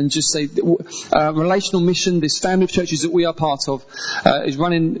again and just say, Relational Mission, this family of churches that we are part of, is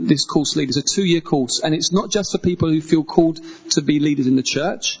running this course Lead. It's a 2-year course, and it's not just for people who feel called to be leaders in the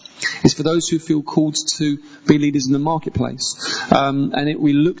church. It's for those who feel called to be leaders in the marketplace.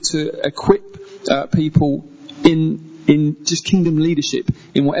 We look to equip people in just kingdom leadership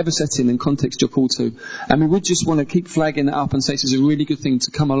in whatever setting and context you're called to. And we would just want to keep flagging that up and say this is a really good thing to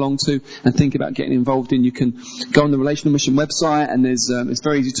come along to and think about getting involved in. You can go on the Relational Mission website, and it's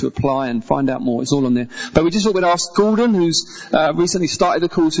very easy to apply and find out more. It's all on there. But we just thought we'd ask Gordon, who's recently started the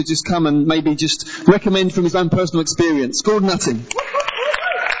course, to just come and maybe just recommend from his own personal experience. Gordon Nutting.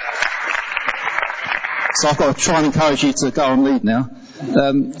 So I've got to try and encourage you to go on Lead now.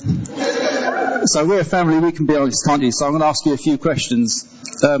 So we're a family, we can be honest, can't you? So I'm going to ask you a few questions.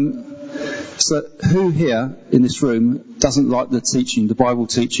 So who here in this room doesn't like the teaching, the Bible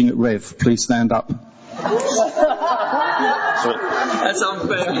teaching at Rev? Please stand up. That's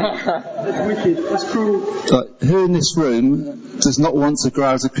unfair. That's wicked. That's cruel. Who in this room does not want to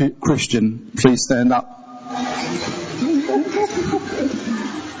grow as a Christian? Please stand up.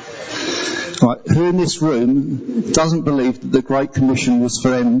 Right. Who in this room doesn't believe that the Great Commission was for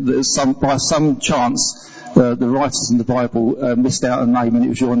them, that by some chance the writers in the Bible missed out a name and it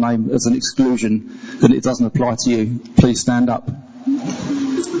was your name as an exclusion, that it doesn't apply to you? Please stand up.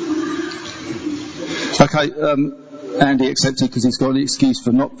 Okay, Andy accepted because he's got an excuse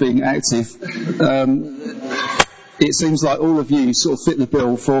for not being active. It seems like all of you sort of fit the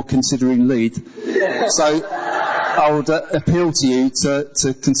bill for considering Lead. So I would appeal to you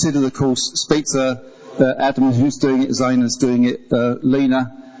to consider the course. Speak to Adam, who's doing it, Zaina's doing it,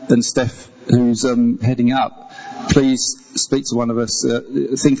 Lena and Steph, who's heading it up. Please speak to one of us.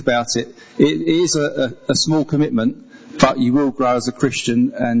 Think about it. It is a small commitment, but you will grow as a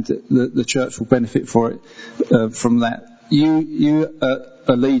Christian, and the church will benefit from that. You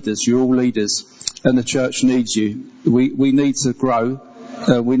are leaders. You're all leaders, and the church needs you. We need to grow.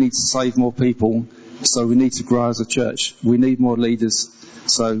 We need to save more people. So we need to grow as a church. We need more leaders.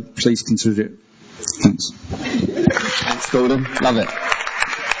 So please consider it. Thanks. Thanks, Gordon. Love it.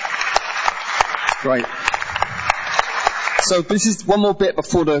 Great. So this is one more bit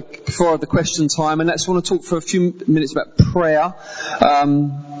before the question time, and I just want to talk for a few minutes about prayer.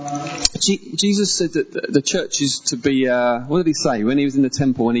 Jesus said that the church is to be, what did he say when he was in the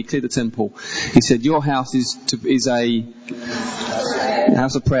temple, when he cleared the temple? He said, your house is a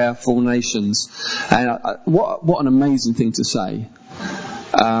house of prayer for all nations. And what an amazing thing to say.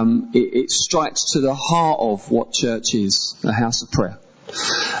 It strikes to the heart of what church is, a house of prayer.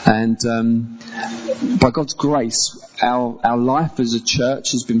 And by God's grace, our life as a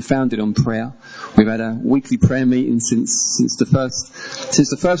church has been founded on prayer. We've had a weekly prayer meeting since the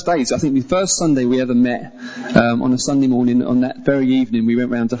first days. I think the first Sunday we ever met, on a Sunday morning, on that very evening, we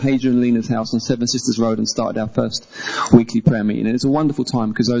went round to Hadrian and Lena's house on Seven Sisters Road and started our first weekly prayer meeting. And it's a wonderful time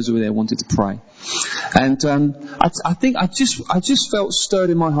because those who were there wanted to pray. And I think I just felt stirred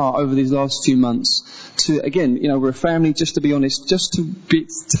in my heart over these last few months to, again, we're a family, just to be honest, just to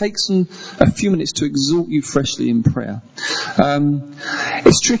take a few minutes to exhort you freshly in prayer.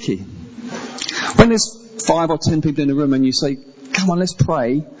 It's tricky. When there's 5 or 10 people in a room and you say, come on, let's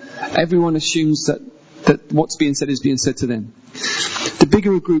pray, everyone assumes that what's being said is being said to them. The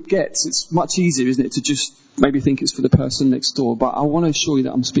bigger a group gets, it's much easier, isn't it, to just maybe think it's for the person next door. But I want to assure you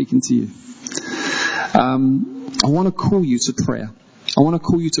that I'm speaking to you. I want to call you to prayer. I want to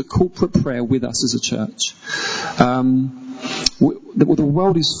call you to corporate prayer with us as a church. The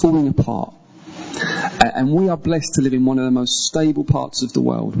world is falling apart. And we are blessed to live in one of the most stable parts of the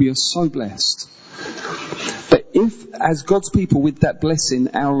world. We are so blessed. But if, as God's people with that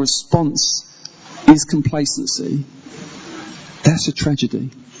blessing, our response is complacency, that's a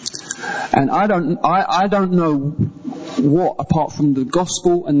tragedy. And I don't know what, apart from the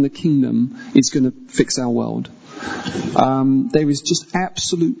gospel and the kingdom, is going to fix our world. There is just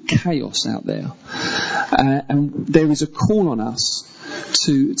absolute chaos out there. And there is a call on us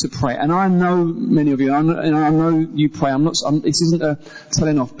to pray. And I know many of you, and I know you pray. This isn't a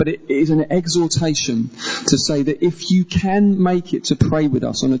telling off, but it is an exhortation to say that if you can make it to pray with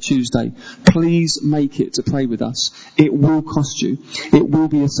us on a Tuesday, please make it to pray with us. It will cost you. It will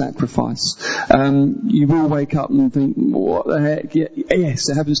be a sacrifice. You will wake up and think, what the heck? Yes,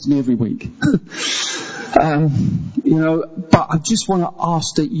 it happens to me every week. But I just want to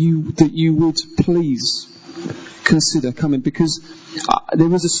ask that you would please consider coming, because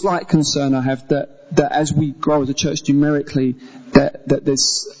there is a slight concern I have that as we grow as a church numerically, that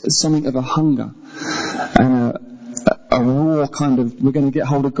there's something of a hunger and a raw kind of, we're going to get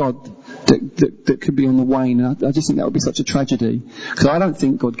hold of God that could be on the wane. And I just think that would be such a tragedy. Because I don't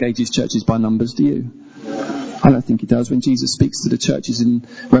think God gauges churches by numbers, do you? I don't think he does. When Jesus speaks to the churches in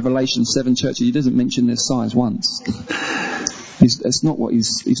Revelation, 7 churches, he doesn't mention their size once. That's not what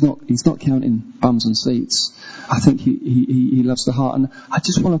he's not counting bums and seats. I think he loves the heart. And I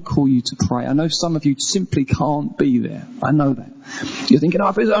just want to call you to pray. I know some of you simply can't be there. I know that. You're thinking,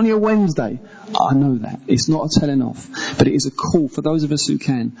 if it's only a Wednesday. I know that. It's not a telling off. But it is a call for those of us who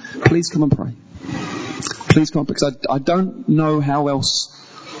can. Please come and pray. Please come, because I don't know how else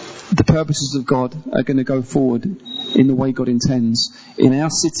the purposes of God are going to go forward in the way God intends in our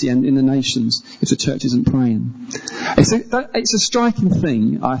city and in the nations if the church isn't praying. It's a striking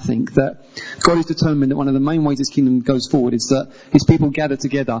thing, I think, that God is determined that one of the main ways his kingdom goes forward is that his people gather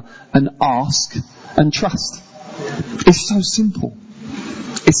together and ask and trust. It's so simple.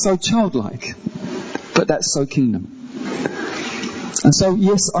 It's so childlike. But that's so kingdom. And so,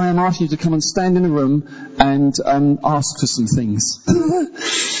 yes, I am asking you to come and stand in a room and ask for some things.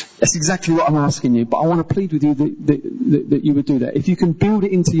 That's exactly what I'm asking you. But I want to plead with you that you would do that. If you can build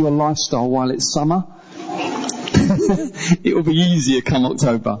it into your lifestyle while it's summer, it will be easier come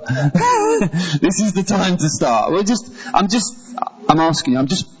October. This is the time to start. I'm asking you, I'm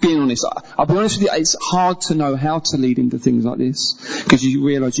just being honest. I'll be honest with you, it's hard to know how to lead into things like this because you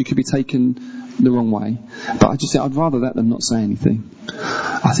realise you could be taken the wrong way. But I'd rather that than not say anything.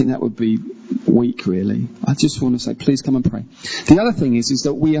 I think that would be weak, really. I just want to say, please come and pray. The other thing is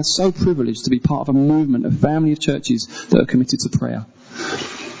that we are so privileged to be part of a movement, a family of churches that are committed to prayer.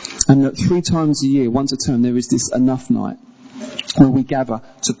 And that 3 times a year, once a term, there is this enough night where we gather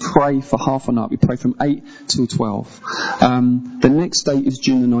to pray for half a night. We pray from 8 till 12. The next date is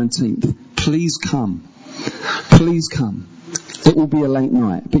June the 19th. Please come. Please come. It will be a late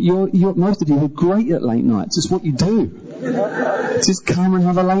night. But most of you are great at late nights. It's what you do. Just come and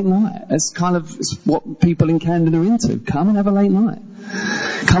have a late night. It's what people in Camden are into. Come and have a late night.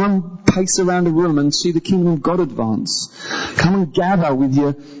 Come and pace around a room and see the kingdom of God advance. Come and gather with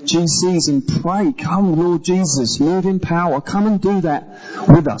your GCs and pray. Come, Lord Jesus, move in power. Come and do that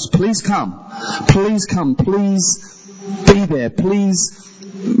with us. Please come. Please come. Please be there. Please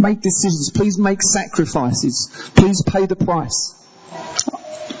make decisions. Please make sacrifices. Please pay the price.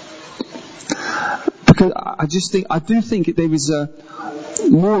 Because I do think there is a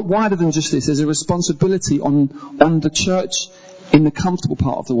more wider than just this. There's a responsibility on the church in the comfortable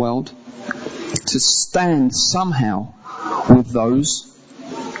part of the world to stand somehow with those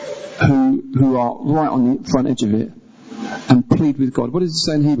who are right on the front edge of it and plead with God. What does it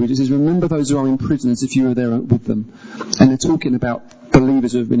say in Hebrews? It says, remember those who are in prison as if you were there with them. And they're talking about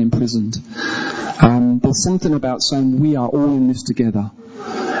believers who have been imprisoned. There's something about saying we are all in this together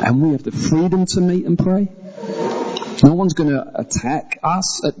and we have the freedom to meet and pray. No one's going to attack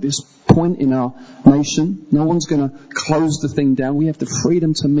us at this point in our nation. No one's going to close the thing down. We have the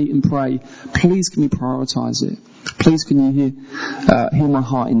freedom to meet and pray. Please can you prioritise it? Please can you hear my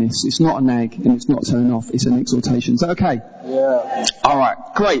heart in this? It's not a nag and it's not a turn off. It's an exhortation. Is that okay? Yeah. All right.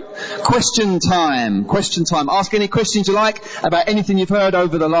 Great. Question time. Question time. Ask any questions you like about anything you've heard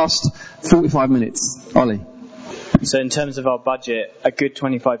over the last 45 minutes. Ollie. So in terms of our budget, a good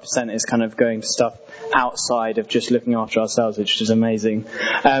 25% is kind of going to stuff outside of just looking after ourselves, which is amazing.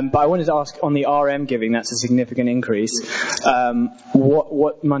 But I wanted to ask on the RM giving, that's a significant increase.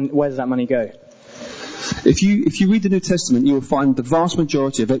 Where does that money go? If you read the New Testament, you will find the vast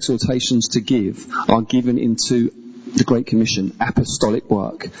majority of exhortations to give are given into the Great Commission, apostolic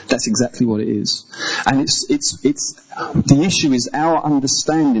work. That's exactly what it is. And it's the issue is our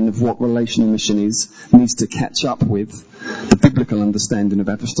understanding of what relational mission is needs to catch up with the biblical understanding of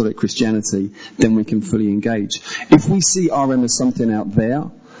apostolic Christianity, then we can fully engage. If we see RM as something out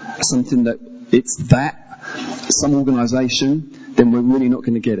there, something that it's that, some organisation, then we're really not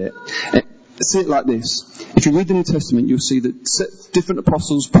going to get it. See it like this. If you read the New Testament, you'll see that different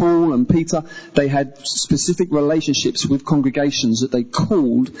apostles, Paul and Peter, they had specific relationships with congregations that they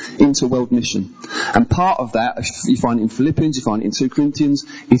called into world mission. And part of that, you find it in Philippians, you find it in 2 Corinthians,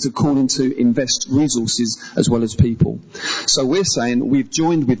 is a calling to invest resources as well as people. So we're saying we've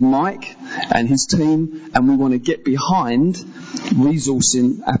joined with Mike and his team, and we want to get behind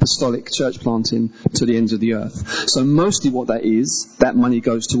resourcing apostolic church planting to the ends of the earth. So mostly what that is, that money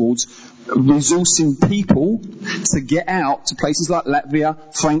goes towards resourcing people to get out to places like Latvia,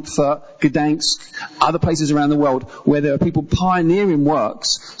 Frankfurt, Gdansk, other places around the world where there are people pioneering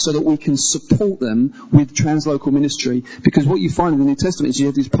works so that we can support them with translocal ministry. Because what you find in the New Testament is you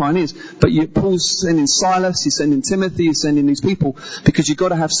have these pioneers, but Paul's sending Silas, he's sending Timothy, he's sending these people because you've got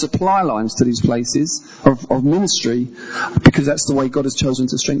to have supply lines to these places of ministry because because that's the way God has chosen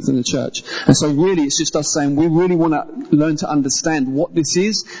to strengthen the church. And so really it's just us saying we really want to learn to understand what this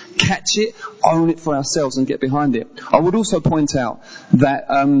is, catch it, own it for ourselves and get behind it. I would also point out that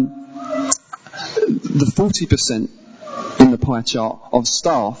the 40% in the pie chart of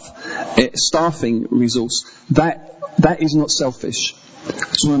staffing resource, that is not selfish. I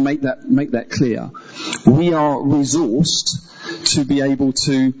just want to make that clear. We are resourced to be able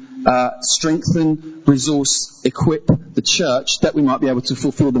to strengthen, resource, equip the church that we might be able to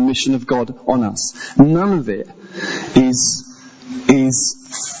fulfill the mission of God on us. None of it is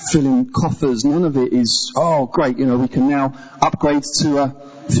filling coffers. None of it is, oh great, we can now upgrade to a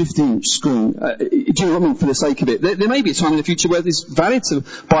 50-inch screen. Do you know what I mean? For the sake of it. There may be a time in the future where it's valid to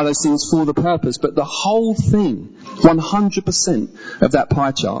buy those things for the purpose, but the whole thing, 100% of that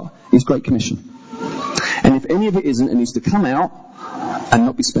pie chart is Great Commission. And if any of it isn't, it needs to come out and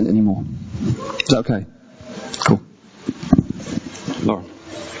not be spent anymore. Is that okay? Cool. Laura.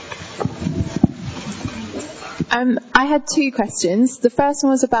 I had two questions. The first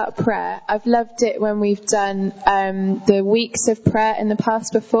one was about prayer. I've loved it when we've done the weeks of prayer in the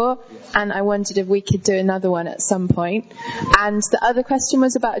past before, and I wondered if we could do another one at some point. And the other question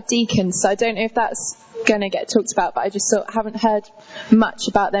was about deacons. So I don't know if that's going to get talked about, but I just haven't heard much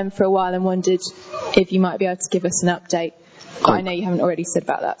about them for a while and wondered if you might be able to give us an update. But I know you haven't already said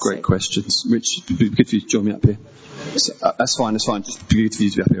about that. Great questions. Rich, it'd be good for you to join me up here. So, that's fine. Just be good for you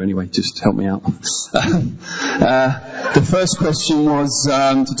to be up here anyway. Just help me out. The first question was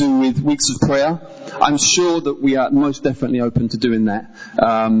to do with weeks of prayer. I'm sure that we are most definitely open to doing that.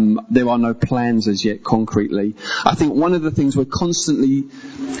 There are no plans as yet concretely. I think one of the things we're constantly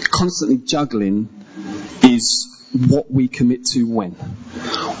juggling is what we commit to when.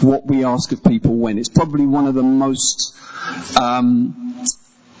 What we ask of people when. It's probably one of the most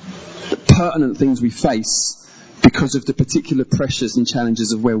pertinent things we face because of the particular pressures and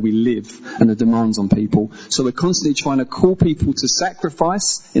challenges of where we live and the demands on people. So we're constantly trying to call people to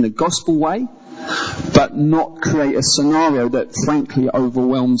sacrifice in a gospel way, but not create a scenario that frankly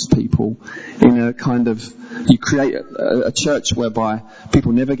overwhelms people in a kind of, you create a church whereby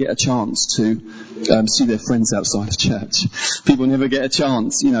people never get a chance to see their friends outside of church. People never get a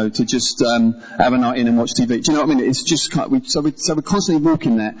chance, to just have a night in and watch TV. Do you know what I mean? It's just so we're constantly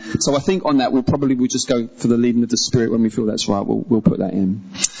walking that. So I think on that we'll just go for the leading of the Spirit when we feel that's right. We'll put that in.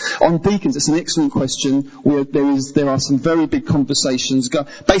 On deacons, it's an excellent question. There are some very big conversations.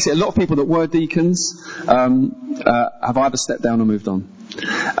 Basically, a lot of people that were deacons have either stepped down or moved on.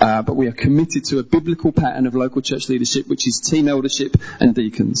 But we are committed to a biblical pattern of local church leadership, which is team eldership and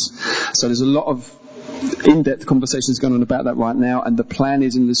deacons. So there's a lot of in-depth conversations going on about that right now, and the plan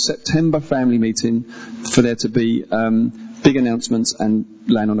is in the September family meeting for there to be big announcements and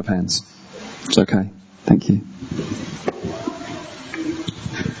laying on of hands. It's okay. Thank you.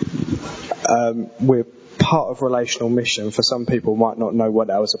 We're part of Relational Mission. For some people might not know what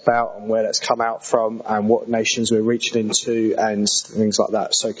that was about and where that's come out from and what nations we're reaching into and things like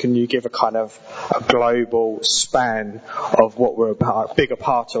that. So can you give a kind of a global span of what we're a bigger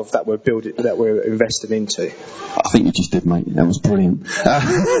part of that we're invested into? I think you just did, mate. That was brilliant.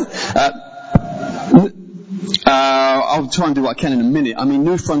 I'll try and do what I can in a minute. I mean,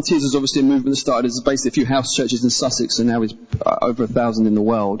 New Frontiers is obviously a movement that started as basically a few house churches in Sussex, and now is over 1,000 in the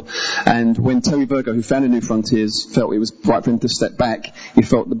world. And when Terry Virgo, who founded New Frontiers, felt it was right for him to step back, he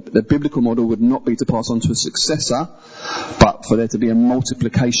felt the biblical model would not be to pass on to a successor, but for there to be a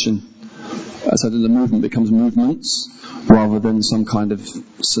multiplication, so that the movement becomes movements rather than some kind of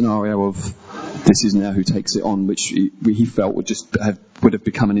scenario of this is now who takes it on, which he felt would have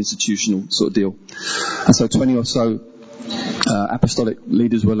become an institutional sort of deal. And so 20 or so apostolic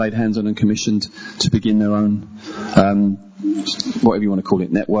leaders were laid hands on and commissioned to begin their own, whatever you want to call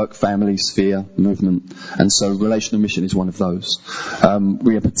it, network, family, sphere, movement. And so Relational Mission is one of those.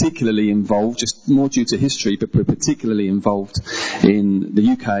 We are particularly involved, just more due to history, but we're particularly involved in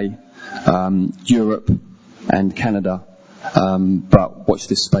the UK, Europe and Canada. But watch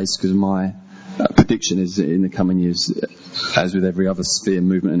this space, because my prediction is that in the coming years, as with every other sphere,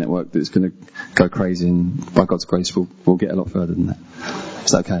 movement and network, that it's going to go crazy, and by God's grace we'll get a lot further than that. Is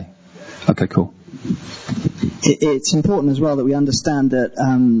that okay? Okay, cool. It's important as well that we understand that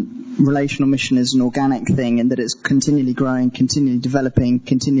relational mission is an organic thing and that it's continually growing, continually developing,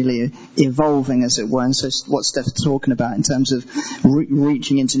 continually evolving, as it were. And so what Steph's talking about in terms of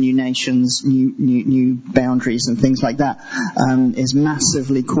reaching into new nations, new boundaries and things like that, is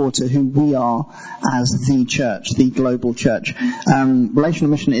massively core to who we are as the church, the global church. Relational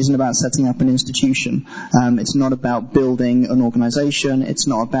mission isn't about setting up an institution. It's not about building an organization. It's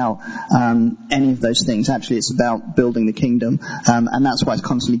not about any of those things. Actually, it's about building the kingdom. And that's why it's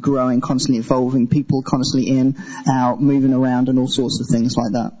constantly growing, constantly evolving, people constantly in, out, moving around, and all sorts of things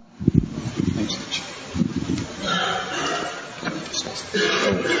like that.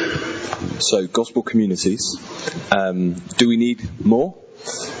 So, gospel communities. Do we need more?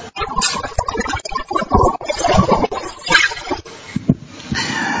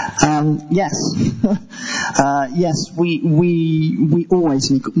 Yes. Yes, we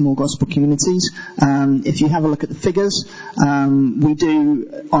always need more gospel communities. If you have a look at the figures, we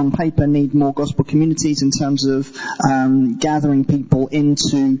do, on paper, need more gospel communities in terms of gathering people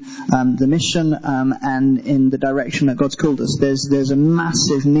into the mission and in the direction that God's called us. There's a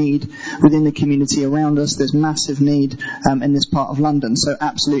massive need within the community around us. There's massive need in this part of London. So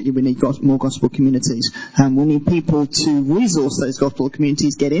absolutely we need more gospel communities. We need people to resource those gospel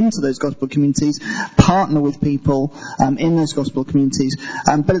communities, get into those gospel communities, partner with people in those gospel communities.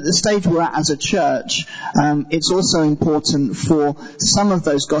 But at the stage we're at as a church, it's also important for some of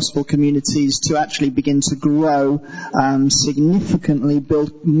those gospel communities to actually begin to grow significantly,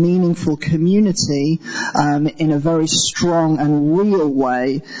 build meaningful community in a very strong and real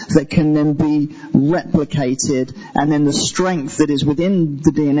way that can then be replicated, and then the strength that is within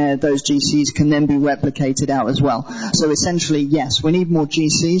the DNA of those GCs can then be replicated out as well. So essentially, yes, we need more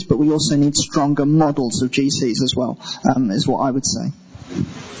GCs, but we also need stronger models of GCs as well, is what I would say.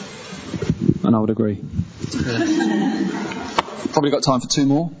 And I would agree. Probably got time for two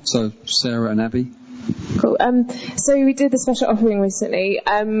more, so Sarah and Abby. Cool. So we did the special offering recently,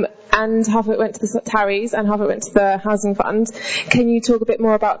 and half of it went to the Tarries and half of it went to the housing fund. Can you talk a bit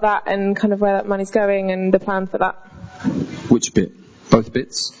more about that and kind of where that money's going and the plan for that? Which bit? Both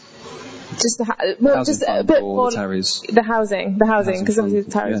bits? Just the housing a fund bit or more the Tarries? The housing, because obviously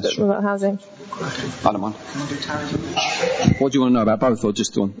the Tarries, but more about housing. I don't mind. What do you want to know about both, or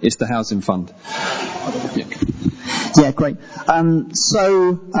just one? It's the housing fund. Yeah, great.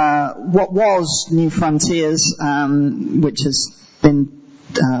 So what was New Frontiers, which has been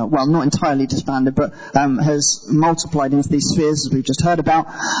not entirely disbanded, but has multiplied into these spheres, as we've just heard about.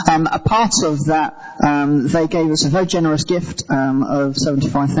 A part of that, they gave us a very generous gift of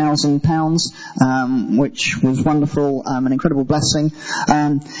 £75,000, which was wonderful, an incredible blessing.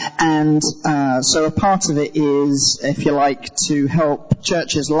 So a part of it is, if you like, to help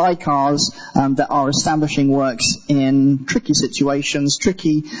churches like ours that are establishing works in tricky situations,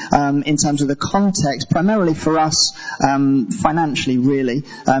 tricky in terms of the context, primarily for us financially, really.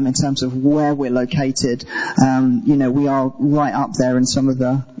 In terms of where we're located, we are right up there in some of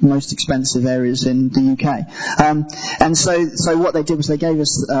the most expensive areas in the UK. And so what they did was they gave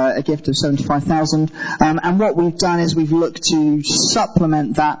us a gift of £75,000, and what we've done is we've looked to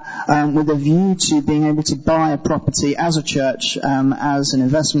supplement that with a view to being able to buy a property as a church, as an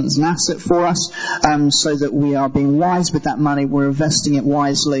investment, as an asset for us, so that we are being wise with that money, we're investing it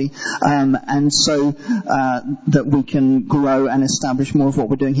wisely, and so that we can grow and establish more of what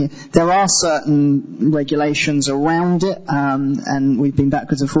we're doing here. There are certain regulations around it, and we've been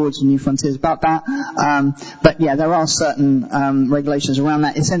backwards and forwards with New Frontiers about that. But yeah, there are certain regulations around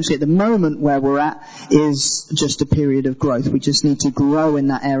that. Essentially, at the moment where we're at is just a period of growth. We just need to grow in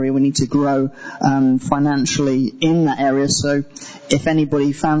that area. We need to grow financially in that area. So if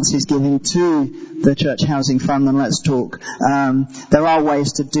anybody fancies giving to the Church Housing Fund, then let's talk. There are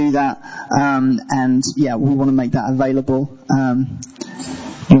ways to do that, and yeah, we want to make that available.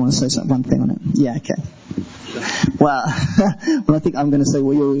 You want to say one thing on it? Yeah, okay. Well, I think I'm going to say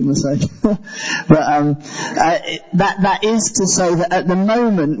what you're going to say. But that is to say that at the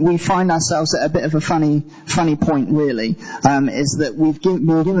moment we find ourselves at a bit of a funny point, really. Is that we've been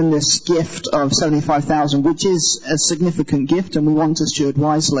given this gift of £75,000, which is a significant gift, and we want to steward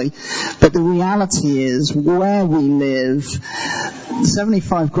wisely. But the reality is, where we live,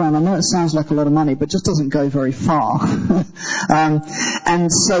 75 grand. I know it sounds like a lot of money, but just doesn't go very far. And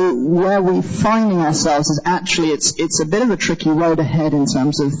so where we're finding ourselves is actually it's a bit of a tricky road ahead in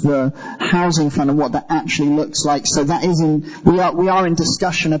terms of the housing fund and what that actually looks like. So that is we are in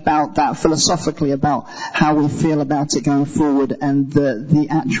discussion about that philosophically, about how we feel about it going forward, and the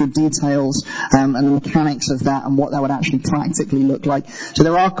actual details and the mechanics of that, and what that would actually practically look like. So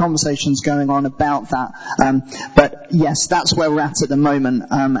there are conversations going on about that. But yes, that's where we're at at the moment,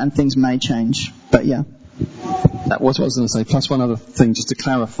 and things may change. But yeah. That was what I was going to say. Plus one other thing, just to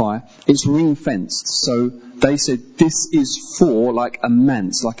clarify, it's ring fenced. So they said this is for like a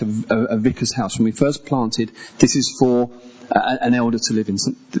manse, like a vicar's house. When we first planted, this is for an elder to live in,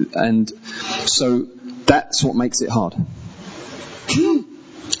 and so that's what makes it hard.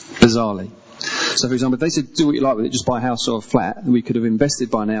 Bizarrely. So, for example, if they said do what you like with it, just buy a house or a flat, we could have invested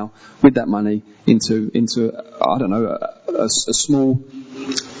by now with that money into I don't know, a small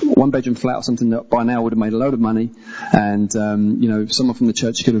one-bedroom flat or something that by now would have made a load of money, and someone from the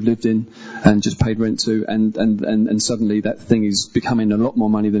church could have lived in and just paid rent to, and suddenly that thing is becoming a lot more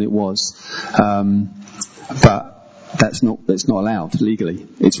money than it was. But that's not allowed legally.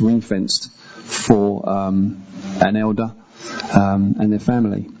 It's ring-fenced for an elder and their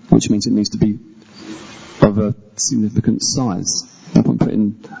family, which means it needs to be of a significant size. If I'm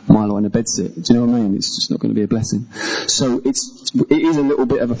putting Milo in a bedsit, do you know what I mean? It's just not going to be a blessing. So it is a little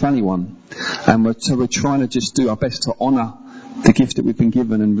bit of a funny one, and we're trying to just do our best to honour the gift that we've been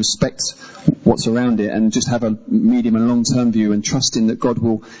given and respect what's around it, and just have a medium and long term view, and trusting that God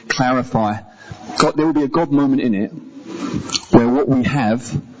will clarify. There will be a God moment in it where what we have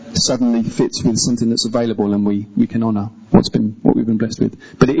suddenly fits with something that's available, and we can honour what we've been blessed with.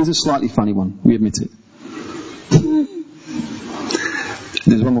 But it is a slightly funny one, we admit it.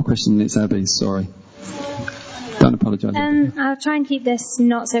 There's one more question, and it's Abby's, sorry. Don't apologise. I'll try and keep this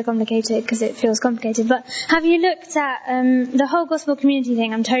not so complicated because it feels complicated, but have you looked at the whole gospel community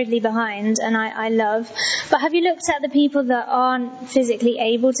thing? I'm totally behind and I love, but have you looked at the people that aren't physically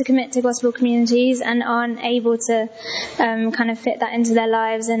able to commit to gospel communities and aren't able to kind of fit that into their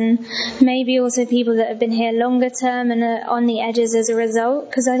lives, and maybe also people that have been here longer term and are on the edges as a result?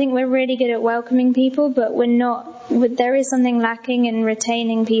 Because I think we're really good at welcoming people, but there is something lacking in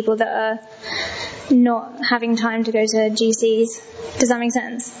retaining people that are not having time to go to GCs. Does that make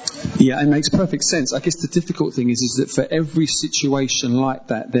sense? Yeah, it makes perfect sense. I guess the difficult thing is that for every situation like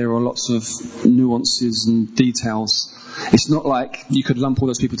that, there are lots of nuances and details. It's not like you could lump all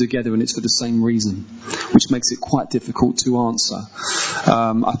those people together and it's for the same reason, which makes it quite difficult to answer.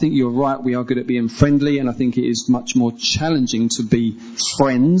 I think you're right, we are good at being friendly, and I think it is much more challenging to be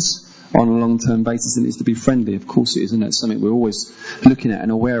friends on a long-term basis than it is to be friendly. Of course it is, and that's something we're always looking at and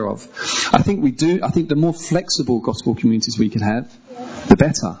aware of. I think the more flexible gospel communities we can have, the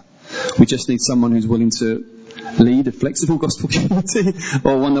better. We just need someone who's willing to lead a flexible gospel community,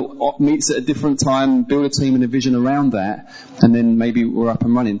 or one that meets at a different time, build a team and a vision around that, and then maybe we're up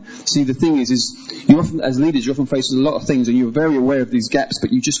and running. See, the thing is you often, as leaders, you're often faced with a lot of things, and you're very aware of these gaps,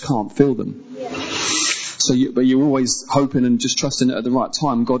 but you just can't fill them. But you're always hoping and just trusting that at the right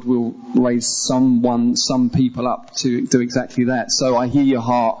time God will raise some people up to do exactly that. So I hear your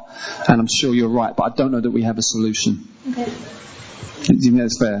heart, and I'm sure you're right, but I don't know that we have a solution. Okay. Do you think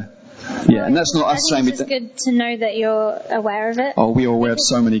that's fair? Yeah, and that's not us saying. It's just good to know that you're aware of it. Oh, we are aware of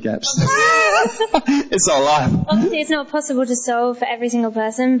so many gaps. It's our life. Obviously, it's not possible to solve for every single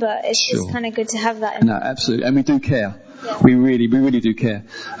person, but it's just kind of good to have that. No, absolutely, and we do care. Yeah. We really do care.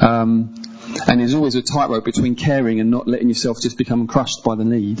 And there's always a tightrope between caring and not letting yourself just become crushed by the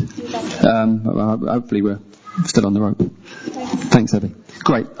need. Hopefully we're still on the rope. Thanks, Abby.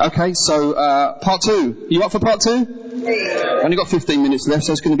 Great. Okay, so part 2. You up for part 2? Yeah. Only got 15 minutes left,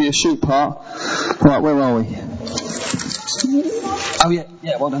 so it's going to be a short part. Right, where are we? Oh yeah,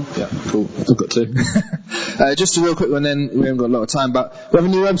 well done. Yeah, cool. I've got 2. Just a real quick one, then we haven't got a lot of time, but we have a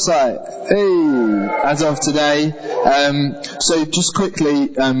new website. Hey, as of today. So just quickly,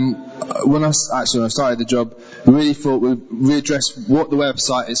 when I started the job, we really thought we'd readdress what the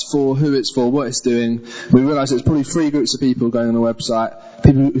website is for, who it's for, what it's doing. We realised there's probably 3 groups of people going on the website.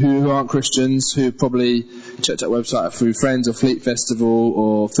 People who aren't Christians, who probably checked out the website through Friends or Fleet Festival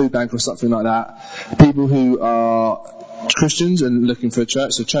or Food Bank or something like that. People who are Christians and looking for a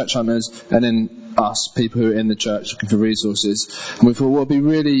church, so church hunters, and then us, people who are in the church looking for resources. And we thought what would be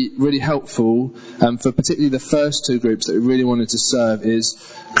really, really helpful for particularly the first 2 groups that we really wanted to serve is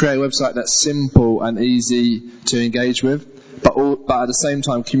create a website that's simple and easy to engage with, but at the same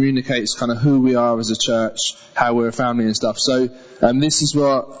time communicates kind of who we are as a church, how we're a family and stuff. So this is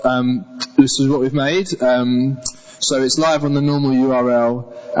what we've made. So it's live on the normal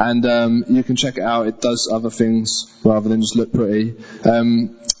URL, and you can check it out. It does other things rather than just look pretty.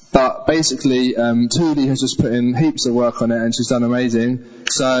 But basically, Tuli has just put in heaps of work on it, and she's done amazing.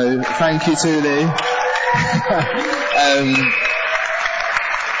 So thank you, Tuli.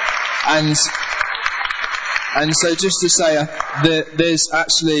 And And so just to say, there's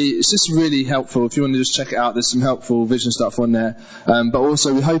actually, it's just really helpful. If you want to just check it out, there's some helpful vision stuff on there. But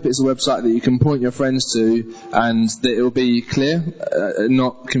also we hope it's a website that you can point your friends to and that it will be clear,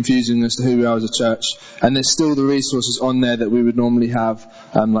 not confusing as to who we are as a church. And there's still the resources on there that we would normally have,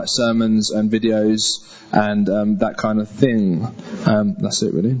 like sermons and videos and that kind of thing. That's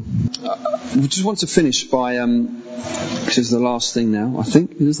it really. We just want to finish by, this is the last thing now, I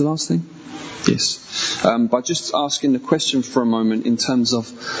think. Is this the last thing? Yes. By just asking the question for a moment in terms of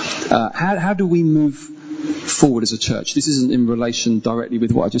how do we move forward as a church? This isn't in relation directly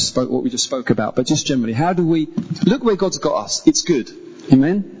with what we just spoke about, but just generally, how do we look where God's got us? It's good.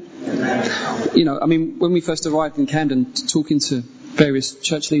 Amen. You know, I mean, when we first arrived in Camden, talking to various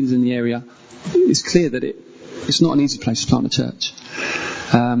church leaders in the area, it's clear that it's not an easy place to plant a church,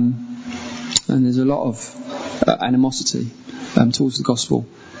 and there's a lot of animosity towards the gospel.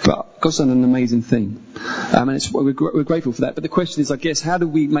 But God's done an amazing thing, and we're grateful for that. But the question is, I guess, how do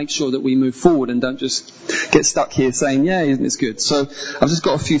we make sure that we move forward and don't just get stuck here saying, "Yeah, isn't it good?" So I've just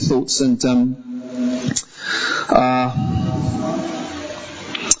got a few thoughts, and the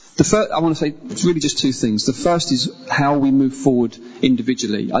first, I want to say really just two things. The first is how we move forward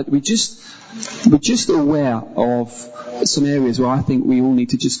individually. We're just aware of some areas where I think we all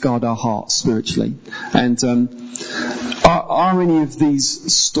need to just guard our hearts spiritually, and. Are any of these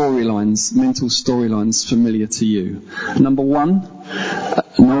storylines, mental storylines, familiar to you? Number one,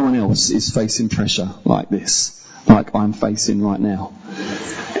 no one else is facing pressure like this, like I'm facing right now.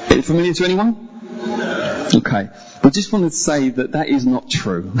 Is it familiar to anyone? Okay. I just want to say that is not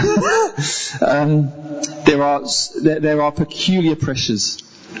true. There are peculiar pressures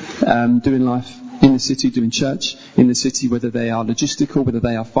doing life in the city, doing church in the city, whether they are logistical, whether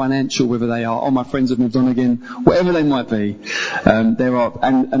they are financial, whether they are, oh, my friends have moved on again, whatever they might be. There are,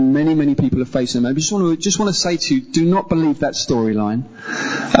 and many people are facing them. I just want to say to you, do not believe that storyline.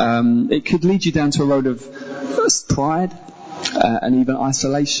 It could lead you down to a road of pride, and even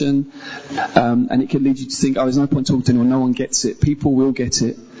isolation, and it could lead you to think, oh, there's no point talking to anyone, no one gets it. People will get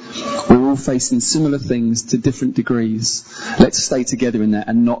it. We're all facing similar things to different degrees. Let's stay together in that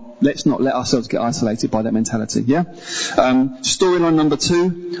and let's not let ourselves get isolated by that mentality. Yeah? Storyline number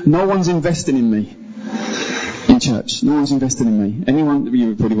 2, no one's investing in me in church. No one's investing in me. Anyone,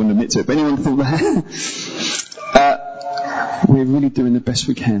 you probably wouldn't admit to it, but anyone thought that? We're really doing the best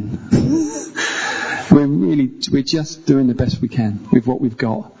we can. We're just doing the best we can with what we've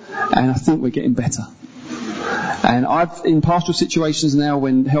got. And I think we're getting better. And I've, in pastoral situations now,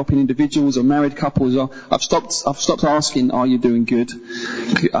 when helping individuals or married couples, I've stopped asking, "Are you doing good?"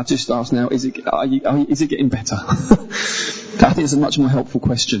 I just ask now, "Is it getting better?" I think it's a much more helpful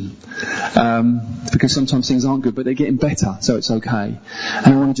question, because sometimes things aren't good, but they're getting better, so it's okay.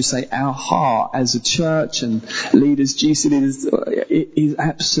 And I want to just say, our heart as a church and leaders, GC leaders, it is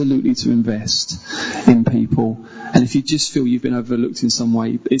absolutely to invest in people. And if you just feel you've been overlooked in some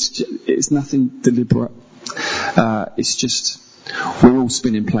way, it's nothing deliberate. It's just, we're all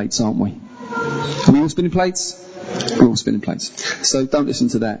spinning plates, aren't we? Are we all spinning plates? We're all spinning plates. So don't listen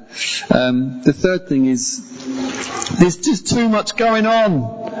to that. The third thing is, there's just too much going on.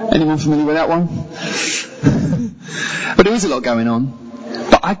 Anyone familiar with that one? But there is a lot going on.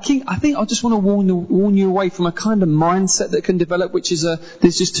 But I think I just want to warn you away from a kind of mindset that can develop, which is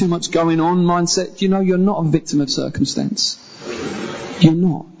there's just too much going on mindset. You know, you're not a victim of circumstance. You're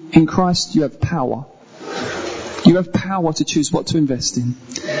not. In Christ, you have power. You have power to choose what to invest in.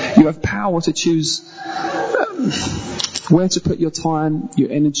 You have power to choose where to put your time,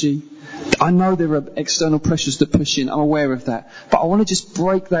 your energy. I know there are external pressures that push in. I'm aware of that. But I want to just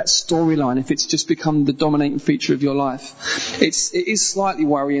break that storyline if it's just become the dominating feature of your life. It is slightly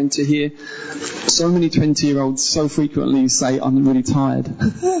worrying to hear so many 20-year-olds so frequently say, "I'm really tired."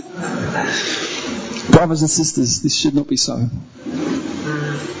 Brothers and sisters, this should not be so.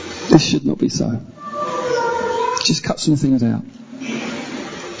 This should not be so. Just cut some things out.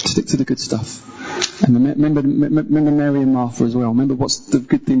 Stick to the good stuff. And remember Mary and Martha as well. Remember what's the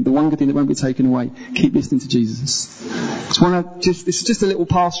good thing, the one good thing that won't be taken away. Keep listening to Jesus. It's just a little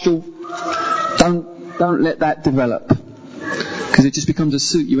pastoral. Don't let that develop, because it just becomes a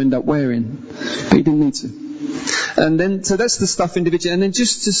suit you end up wearing, but you didn't need to. And then, so that's the stuff individually. And then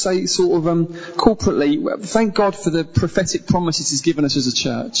just to say sort of corporately, thank God for the prophetic promises He's given us as a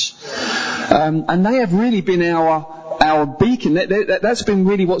church. And they have really been our beacon. That's been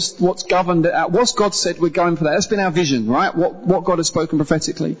really what's governed. What's God said, we're going for that. That's been our vision, right? What God has spoken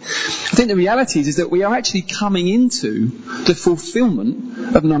prophetically. I think the reality is that we are actually coming into the fulfillment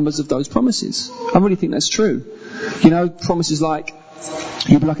of numbers of those promises. I really think that's true. You know, promises like,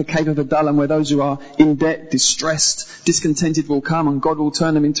 you'll be like a cave of Adullam, where those who are in debt, distressed, discontented will come and God will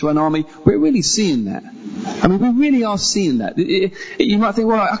turn them into an army. We're really seeing that. I mean, we really are seeing that. You might think,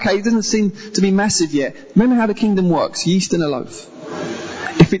 well, okay, it doesn't seem to be massive yet. Remember how the kingdom works, yeast in a loaf.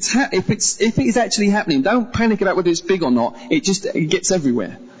 If it's actually happening, don't panic about whether it's big or not. It gets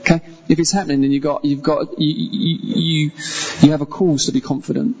everywhere. Okay? If it's happening, then you have a cause to be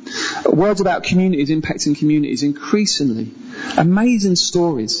confident. Words about communities, impacting communities, increasingly. Amazing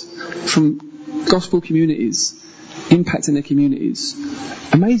stories from gospel communities, impacting their communities.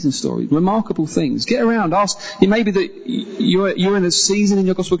 Amazing stories, remarkable things. Get around, ask. It may be that you're in a season in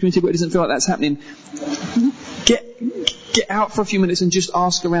your gospel community where it doesn't feel like that's happening. Get out for a few minutes and just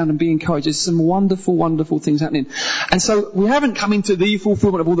ask around and be encouraged. There's some wonderful, wonderful things happening. And so we haven't come into the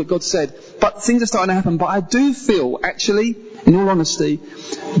fulfillment of all that God said, but things are starting to happen. But I do feel, actually, in all honesty,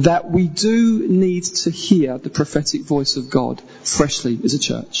 that we do need to hear the prophetic voice of God freshly as a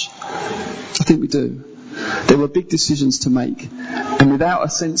church. I think we do. There were big decisions to make. And without a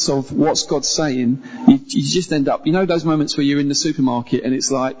sense of what's God saying, you just end up, you know those moments where you're in the supermarket and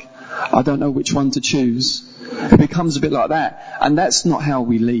it's like, I don't know which one to choose. It becomes a bit like that. And that's not how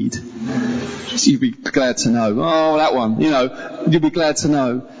we lead. So you'd be glad to know. Oh, that one. You'd be glad to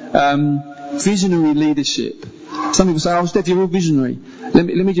know. Visionary leadership. Some people say, Steph, you're all visionary. Let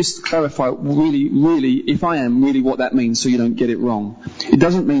me just clarify really, if I am, really what that means so you don't get it wrong. It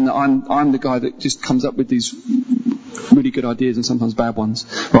doesn't mean that I'm the guy that just comes up with these really good ideas and sometimes bad ones.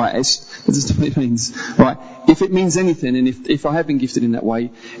 Right, that's just what it means. Right, if it means anything, and if I have been gifted in that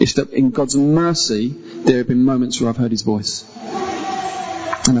way, it's that in God's mercy, there have been moments where I've heard His voice.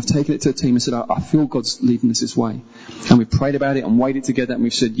 And I've taken it to a team and said, I feel God's leading us this way. And we've prayed about it and weighed it together and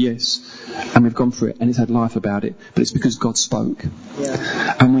we've said yes. And we've gone for it and it's had life about it. But it's because God spoke.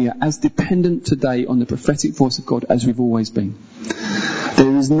 Yeah. And we are as dependent today on the prophetic voice of God as we've always been.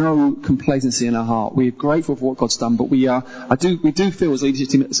 There is no complacency in our heart. We are grateful for what God's done, but we do feel as a leadership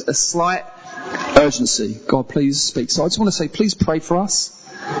team a slight urgency. God, please speak. So I just want to say, please pray for us.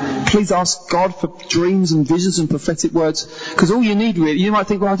 Please ask God for dreams and visions and prophetic words, because all you need really, you might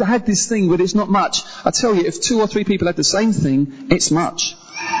think, well, I've had this thing, but it's not much. I tell you, if 2 or 3 people had the same thing, it's much.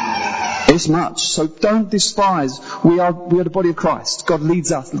 It's much. So don't despise. We are the body of Christ. God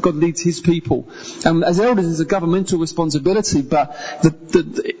leads us. God leads His people. As elders, it's a governmental responsibility, but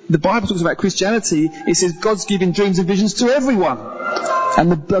the Bible talks about Christianity. It says God's giving dreams and visions to everyone.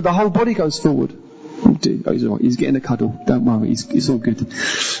 And the whole body goes forward. Oh, he's all right. He's getting a cuddle. Don't worry. It's all good.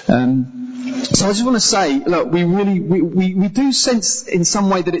 So I just want to say, look, we do sense in some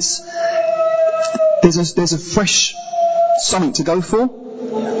way that there's a fresh something to go for,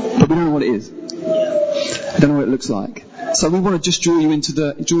 but we don't know what it is. I don't know what it looks like. So we want to just draw you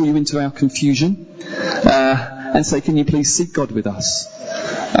into our confusion, and say, can you please seek God with us?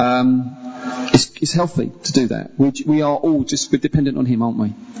 It's healthy to do that. We are all we're dependent on Him, aren't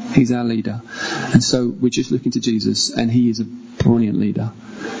we? He's our leader. And so we're just looking to Jesus, and He is a brilliant leader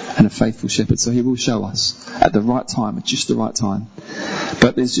and a faithful shepherd. So He will show us at the right time, at just the right time.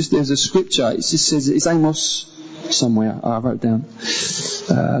 But there's a scripture, it just says, it's Amos somewhere, I wrote it down.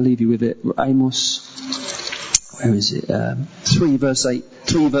 I'll leave you with it. Amos, where is it? 3 verse 8.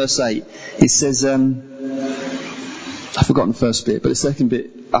 It says, I've forgotten the first bit, but the second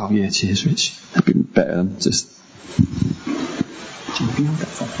bit, oh yeah, cheers Rich. That'd be better than just...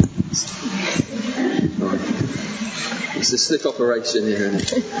 It's a slip operation here,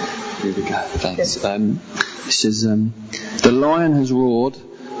 isn't it? Here we go, thanks. It says, the lion has roared,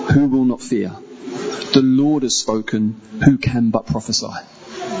 who will not fear? The Lord has spoken, who can but prophesy?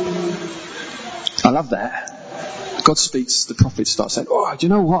 I love that. God speaks, the prophets start saying, oh, do you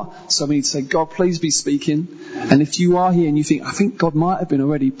know what? So we need to say, God, please be speaking. And if you are here and you think, I think God might have been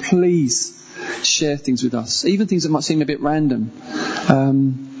already, please share things with us. Even things that might seem a bit random.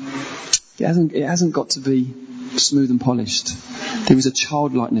 It hasn't got to be smooth and polished. There is a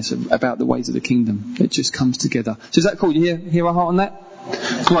childlikeness about the ways of the kingdom. It just comes together. So is that cool? You hear our heart on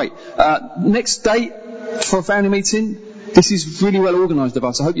that? Great. Next date for a family meeting. This is really well organised of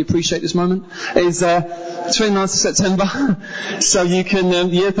us. I hope you appreciate this moment. Is 29th of September. So you can,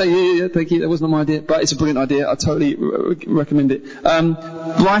 thank you. That wasn't my idea, but it's a brilliant idea. I totally recommend it.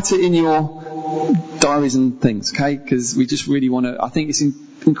 Write it in your diaries and things, okay? Because we just really want to. I think it's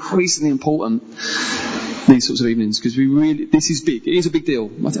increasingly important, these sorts of evenings, because this is big. It is a big deal.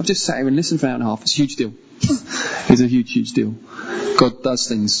 I've just sat here and listened for an hour and a half. It's a huge deal. It's a huge, huge deal. God does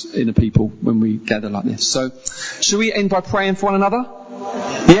things in a people when we gather like this. So, should we end by praying for one another?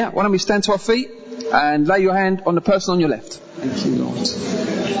 Yeah? Why don't we stand to our feet and lay your hand on the person on your left? Thank you, Lord.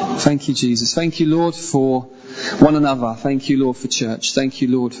 Thank you, Jesus. Thank you, Lord, for one another. Thank you, Lord, for church. Thank you,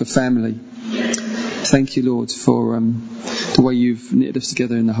 Lord, for family. Thank you, Lord, for the way you've knitted us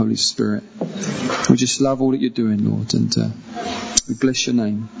together in the Holy Spirit. We just love all that you're doing, Lord, and we bless your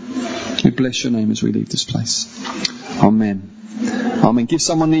name. We bless your name as we leave this place. Amen. Amen. Give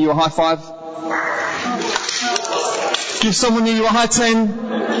someone near you a high five. Give someone near you a high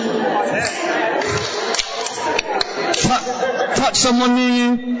 10. Touch someone near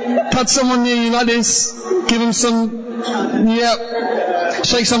you. Touch someone near you like this. Give them some. Yep.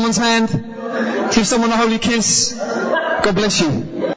 Shake someone's hand. Give someone a holy kiss. God bless you.